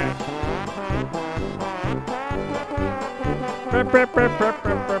what I said.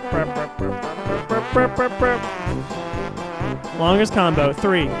 Longest combo,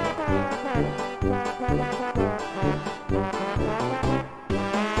 3.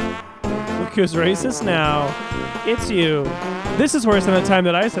 Look who's racist now. It's you. This is worse than the time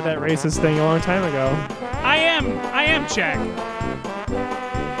that I said that racist thing a long time ago. I am Czech.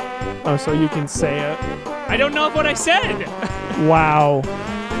 Oh, so you can say it. I don't know what I said. Wow.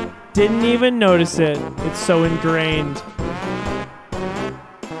 Didn't even notice it. It's so ingrained.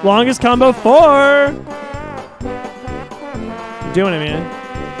 Longest combo, 4. You're doing it, man.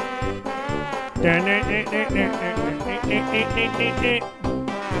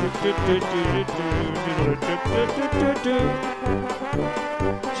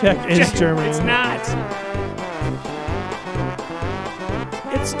 Czech is Germany. It's not.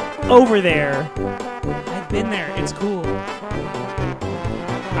 It's over there. I've been there. It's cool.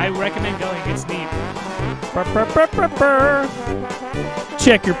 I recommend going. It's neat.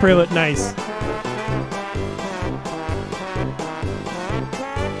 Check your prelate nice.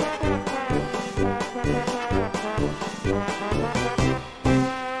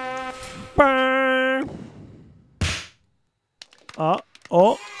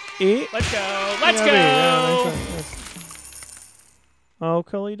 Let's go. Let's go. Yeah, nice. Oh,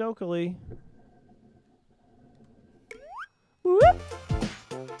 Cully Dokily.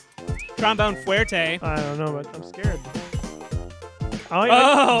 Trombone fuerte. I don't know, but I'm scared.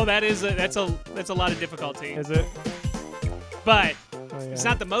 Oh, that's a lot of difficulty. Is it? But yeah. It's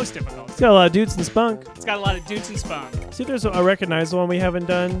not the most difficult. It's got a lot of dudes and spunk. It's got a lot of dudes and spunk. See if there's a recognized one we haven't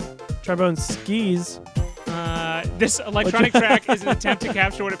done. Trombone skis. This electronic track is an attempt to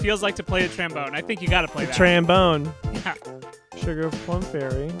capture what it feels like to play the trombone. I think you got to play that. Trombone. Yeah. Sugar Plum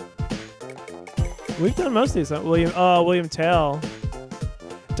Fairy. We've done most of these. William Tell.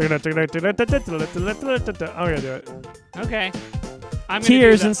 I'm gonna do it. Okay. I'm gonna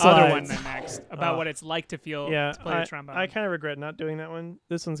Tears do the and other one Slides. then next. about what it's like to feel to play the trombone. I kind of regret not doing that one.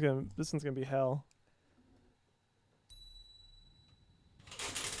 This one's gonna be hell.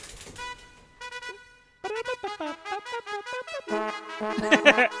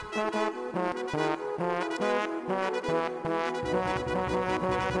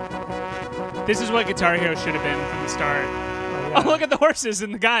 This is what Guitar Hero should have been from the start. Oh, look at the horses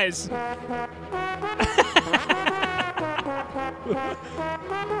and the guys.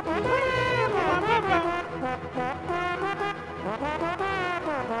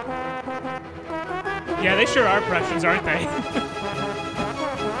 Yeah, they sure are Prussians, aren't they?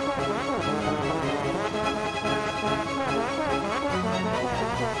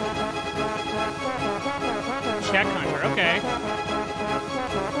 Check Hunter, okay.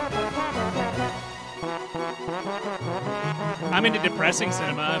 I'm into depressing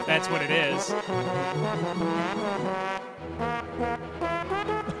cinema, if that's what it is.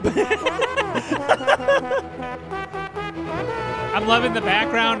 I'm loving the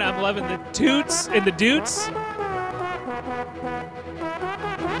background. I'm loving the toots and the doots.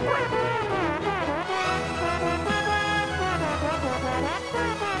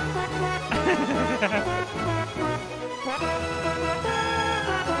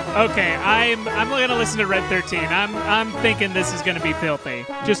 Okay, I'm gonna listen to Red 13. I'm thinking this is gonna be filthy,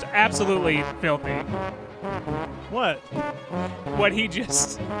 just absolutely filthy. What? What he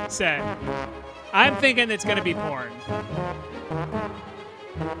just said. I'm thinking it's gonna be porn.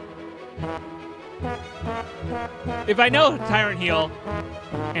 If I know Tyrant Heel,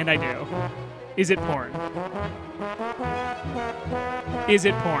 and I do, is it porn? Is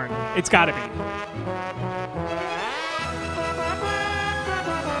it porn? It's gotta be.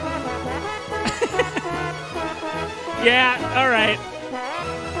 Yeah, all right.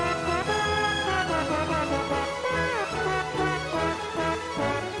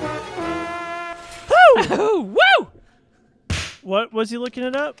 Woo! Woo! What was he looking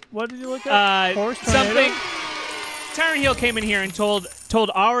it up? What did he look up? Horse tornado? Something. Tyrant Heel came in here and told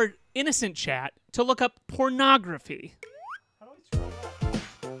our innocent chat to look up pornography. How do I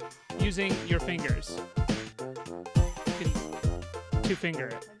scroll up? Using your fingers. You can two-finger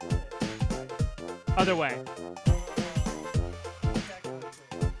it. Other way.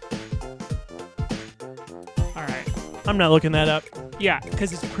 All right. I'm not looking that up. Yeah,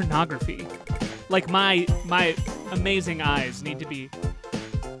 because it's pornography. Like my amazing eyes need to be.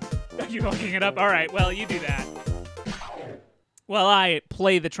 Are you looking it up? All right. Well, you do that. Well, I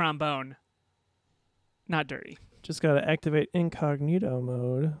play the trombone. Not dirty. Just gotta activate incognito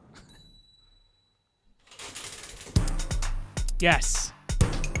mode. Yes.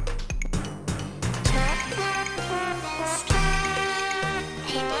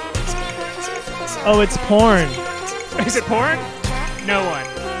 Oh, it's porn. Is it porn? No one.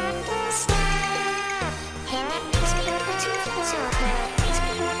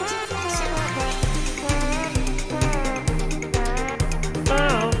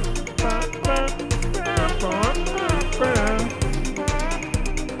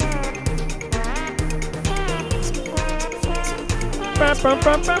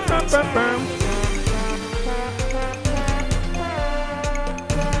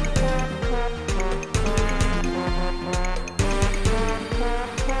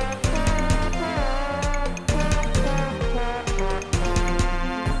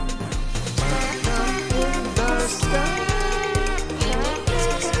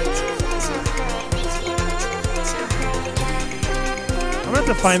 I'm gonna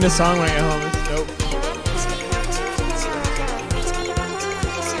have to find this song when I get home. It's dope.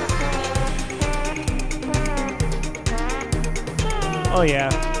 Oh yeah,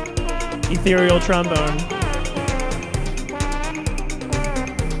 ethereal trombone.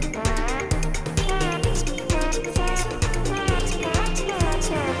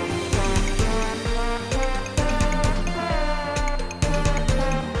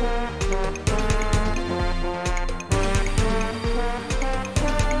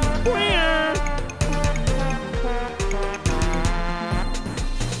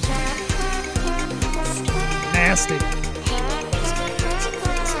 Nasty.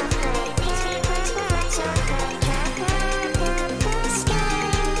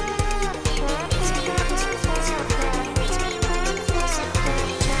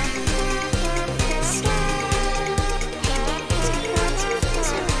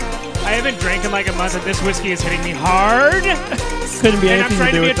 I haven't drank in like a month, and this whiskey is hitting me hard. Couldn't be And I'm anything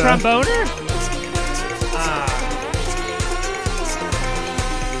trying to do be a with the tromboner.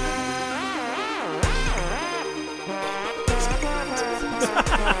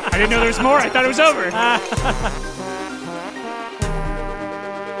 I didn't know there was more. I thought it was over.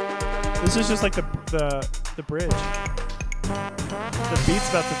 This is just like the bridge. The beat's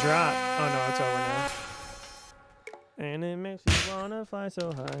about to drop. Oh no, it's over now. And it makes you wanna fly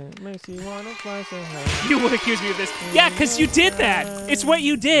so high. It makes you wanna fly so high. You would accuse me of this. Yeah, because you did that. It's what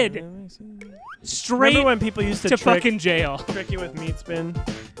you did. Straight Remember when people used to fucking jail. trick you with meat spin?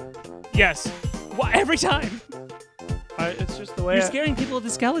 Yes. Every time. It's just the way. You're scaring people with the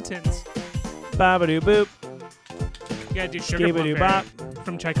skeletons. Babadoo boop. You gotta do Sugar Plum Bop. Fairy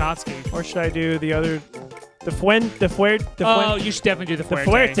from Tchaikovsky. Or should I do the other? The fuerte. Oh, you should definitely do the fuerte.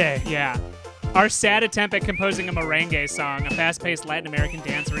 The fuerte. Yeah. Our sad attempt at composing a merengue song, a fast-paced Latin American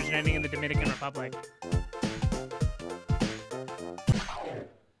dance originating in the Dominican Republic.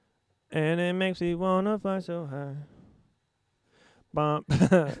 And it makes me wanna fly so high. Bump.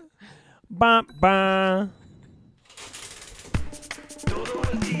 Bump, bump.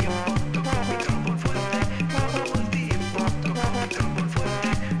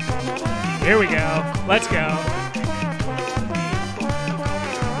 Here we go. Let's go.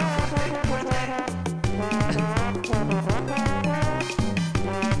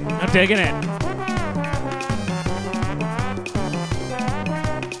 I'm digging it.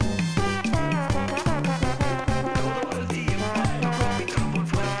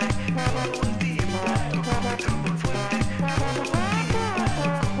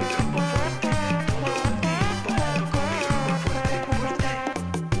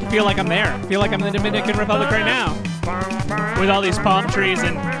 I feel like I'm there. I feel like I'm in the Dominican Republic right now. With all these palm trees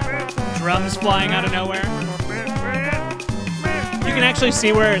and drums flying out of nowhere. You can actually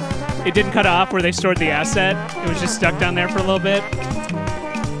see where it didn't cut off, where they stored the asset. It was just stuck down there for a little bit.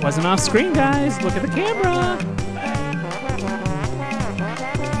 Wasn't off screen, guys. Look at the camera.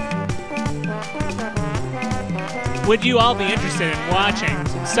 Would you all be interested in watching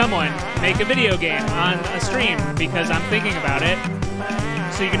someone make a video game on a stream? Because I'm thinking about it.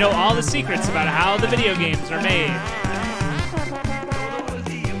 So you can know all the secrets about how the video games are made.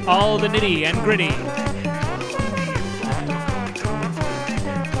 All the nitty and gritty.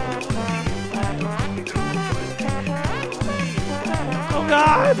 Oh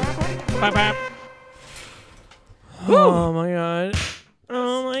God! Bam, bam. Oh my God!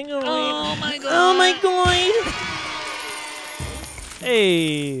 Oh my God! Oh my god! Oh my God!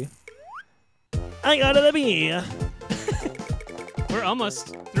 Hey! I got the beer. We're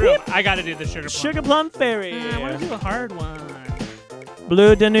almost through. I gotta do the Sugar Plum. Sugar Plum Fairy. I wanna do a hard one.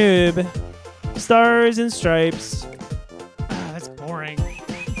 Blue Danube. Stars and stripes. Ah, that's boring.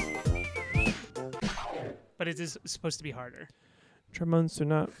 But it is supposed to be harder. Trombones do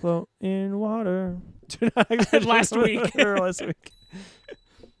not float in water. Do not Last week. Last week.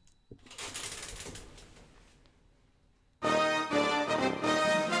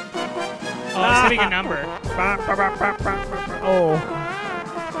 Oh, I was hitting a number. Oh.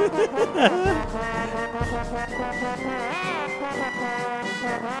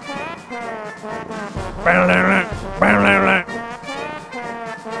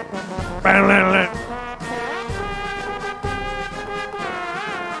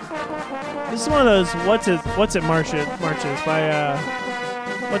 This is one of those what's it marches by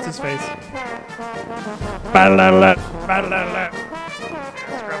what's his face?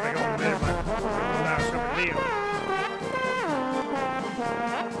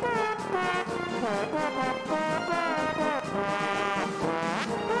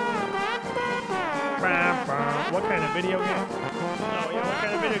 What kind of video game? Oh, yeah, what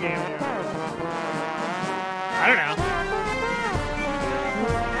kind of video game? I don't know.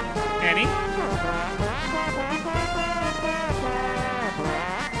 Annie?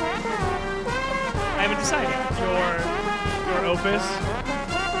 I haven't decided. Your opus?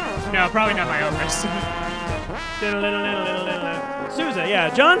 No, probably not my opus. Sousa, yeah,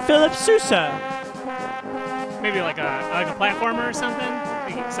 John Philip Sousa. Maybe like a platformer or something.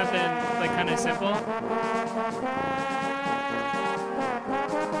 Something like kind of simple.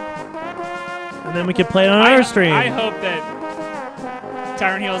 And then we could play it on our stream. I hope that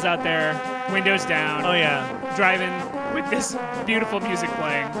Tyrant Heel's out there, windows down. Oh yeah, driving with this beautiful music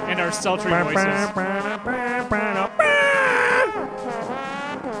playing and our sultry voices.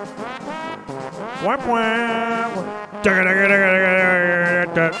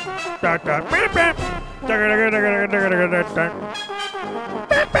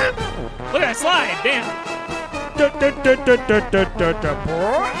 Look at that slide, damn.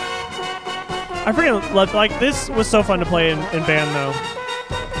 I freaking love, like, this was so fun to play in band though.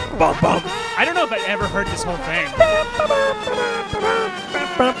 Bum, bum. I don't know if I ever heard this whole thing.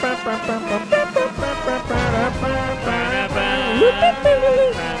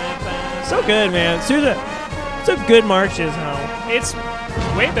 So good, man. Sousa, so good marches, huh? It's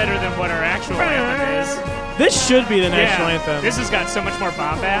Way better than what our actual anthem is. This should be the national anthem. This has got so much more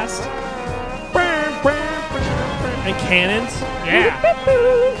bombast. And cannons. Yeah.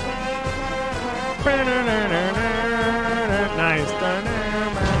 Nice.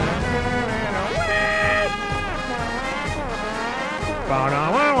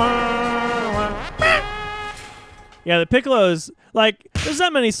 Yeah, the piccolos, like, there's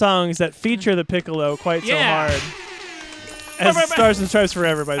not many songs that feature the piccolo quite so hard as Stars and Stripes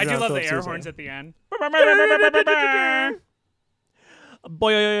Forever by I John do love Philip the air Sousa. horns at the end.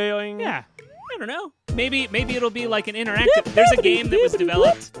 Boing. Yeah. I don't know. Maybe it'll be like an interactive. There's a game that was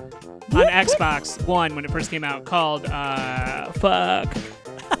developed on Xbox One when it first came out called fuck.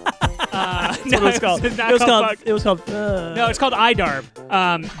 No, it's called. It was called. No, it's called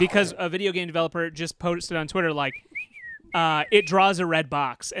iDarb. Because a video game developer just posted on Twitter like, it draws a red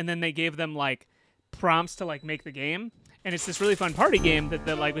box, and then they gave them like prompts to like make the game, and it's this really fun party game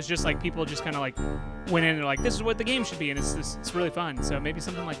that like was just like people just kind of like went in and like, this is what the game should be, and it's really fun. So maybe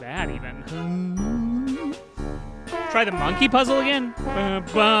something like that even. Try the monkey puzzle again. Bum,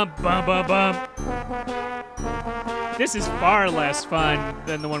 bum, bum, bum, bum. This is far less fun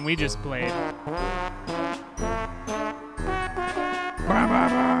than the one we just played.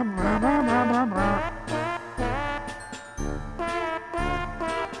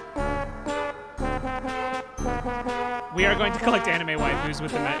 We are going to collect anime waifus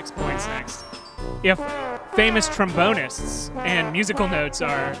with the next points next. If famous trombonists and musical notes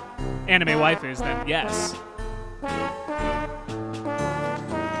are anime waifus, then yes.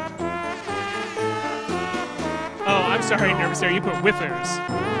 Oh, I'm sorry, Nervous Air. You put whiffers,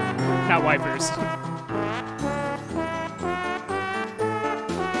 not wipers.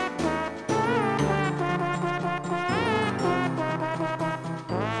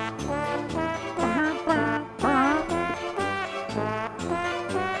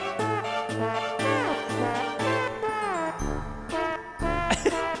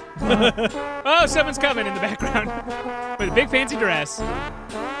 Oh, someone's coming in the background with a big fancy dress.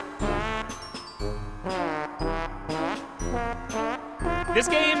 This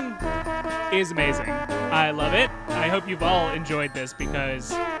game is amazing. I love it. I hope you've all enjoyed this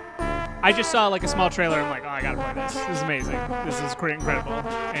because I just saw like a small trailer. I'm like, oh, I gotta play this. This is amazing. This is incredible.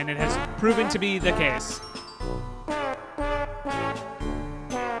 And it has proven to be the case.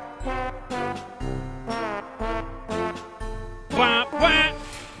 Wah, wah.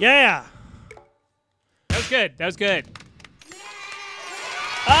 Yeah. That was good. That was good.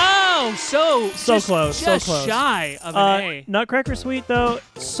 Oh, so close. Just so close. Shy of an A. Nutcracker Suite though,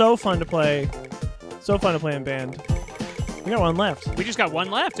 so fun to play. So fun to play in band. We got one left. We just got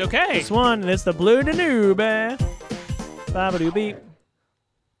one left. Okay. This one, and it's the Blue Danube. Babadoo beep.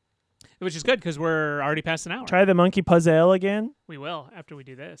 Which is good because we're already past an hour. Try the monkey puzzle again. We will after we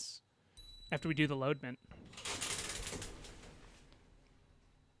do this. After we do the loadment.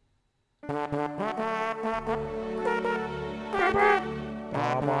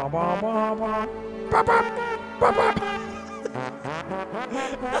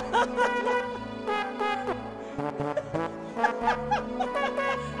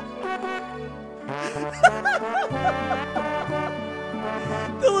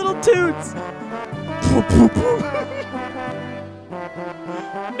 The little toots.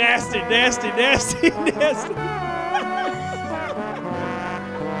 Nasty, nasty, nasty, nasty.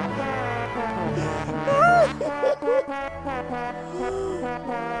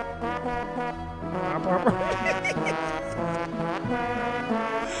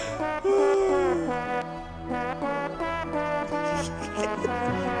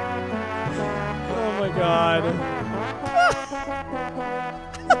 Oh my God.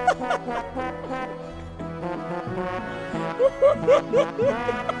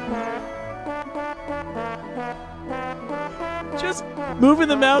 Just moving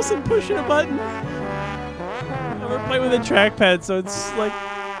the mouse and pushing a button. We're playing with a trackpad, so it's like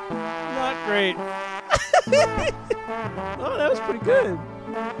not great. Oh, that was pretty good.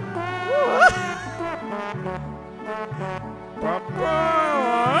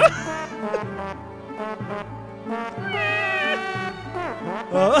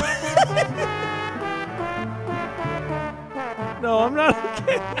 No, I'm not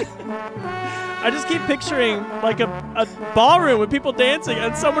okay. I just keep picturing like a ballroom with people dancing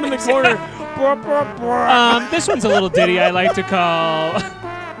and someone in the corner. This one's a little ditty I like to call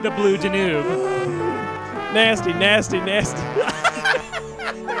the Blue Danube. Nasty, nasty, nasty.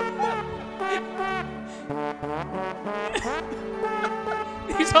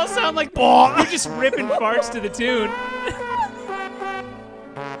 These all sound like you're just ripping farts to the tune.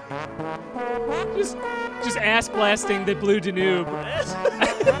 Just ass blasting the Blue Danube.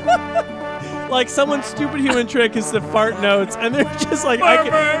 Like someone's stupid human trick is to fart notes, and they're just like,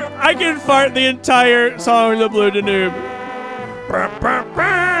 I can fart the entire song of the Blue Danube.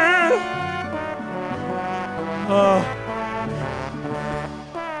 Oh.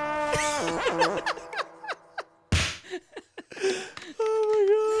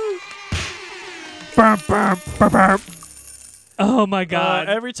 Oh my god.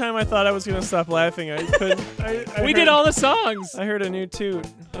 Every time I thought I was gonna stop laughing, I couldn't. We did all the songs. I heard a new toot.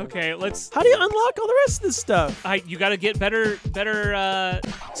 Okay, let's. How do you unlock all the rest of this stuff? You got to get better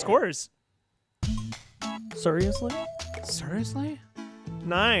scores. Seriously? Seriously?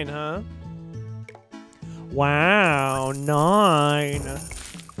 9, huh? Wow, 9.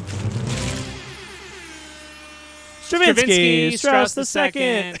 Stravinsky, Strauss the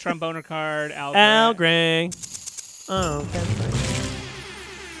Second, tromboner card, Al Gray. Oh, okay.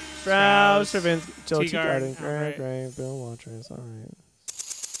 Strauss, Stravinsky, Jill Teagarden, Gray, Bill Watrous. All right.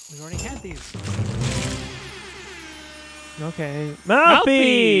 We already had these. Okay.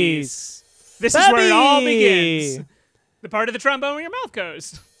 Mouthpiece. This is where it all begins. The part of the trombone where your mouth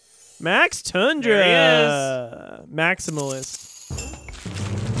goes. Max Tundra. There he is. Maximalist.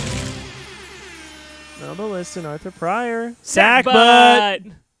 Melba Liston, Arthur Pryor.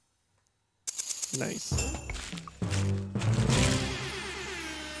 Sackbutt. Nice.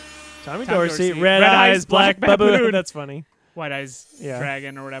 Tommy Dorsey. Red Eyes, Eyes, Black Baboon. That's funny. White Eyes Yeah.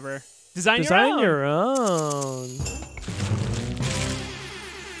 Dragon or whatever. Design your own.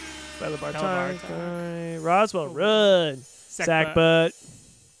 Bella Bartok. Roswell Rudd. Sackbutt.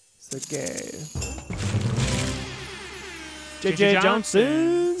 Sagay. J.J.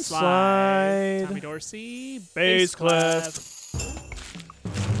 Johnson. Slide. Tommy Dorsey. Bass clef.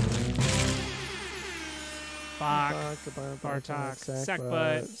 Bach. Bartok.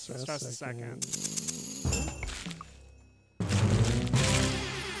 Sackbutt. Strauss the Second.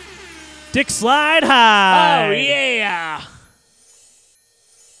 Dick Slide High. Oh yeah.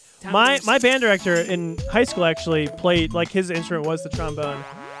 My band director in high school actually played, like, his instrument was the trombone,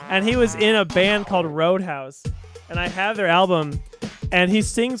 and he was in a band called Roadhouse, and I have their album, and he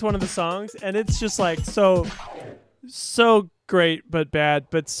sings one of the songs, and it's just like so great but bad,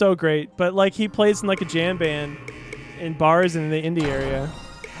 but so great. But like he plays in like a jam band in bars in the indie area.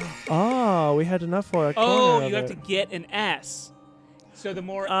 Oh, we had enough for a corner. Oh, of you have it. to get an S. So the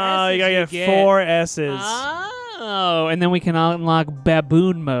more Oh, S's you gotta get 4 S's. Oh, and then we can unlock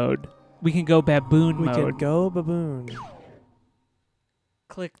baboon mode. We can go baboon We mode. can go baboon.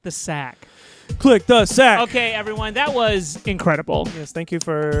 Click the sack. Click the sack. Okay, everyone, that was incredible. Yes, thank you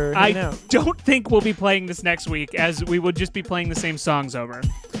for hanging I out. don't think we'll be playing this next week, as we will just be playing the same songs over.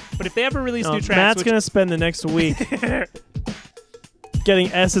 But if they ever release new tracks, Matt's gonna spend the next week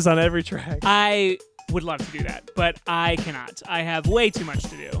getting S's on every track. I would love to do that, but I cannot. I have way too much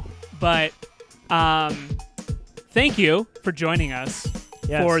to do. But thank you for joining us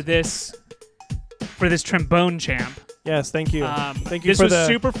for this trombone champ. Yes, thank you. Thank you this for was the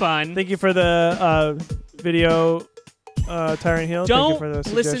super fun. Thank you for the video, Tyrant Heel. Don't thank you for the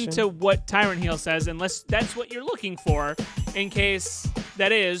listen suggestion. to what Tyrant Heel says unless that's what you're looking for. In case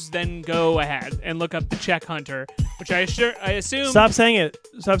that is, then go ahead and look up the Check Hunter, which I assume. Stop saying it.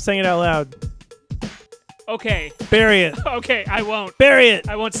 Stop saying it out loud. Okay. Bury it. Okay, I won't. Bury it.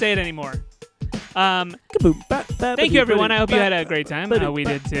 I won't say it anymore. Thank you, everyone. I hope you had a great time. We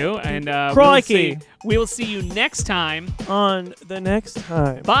did too. And we will see you next time. On the next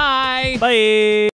time. Bye. Bye.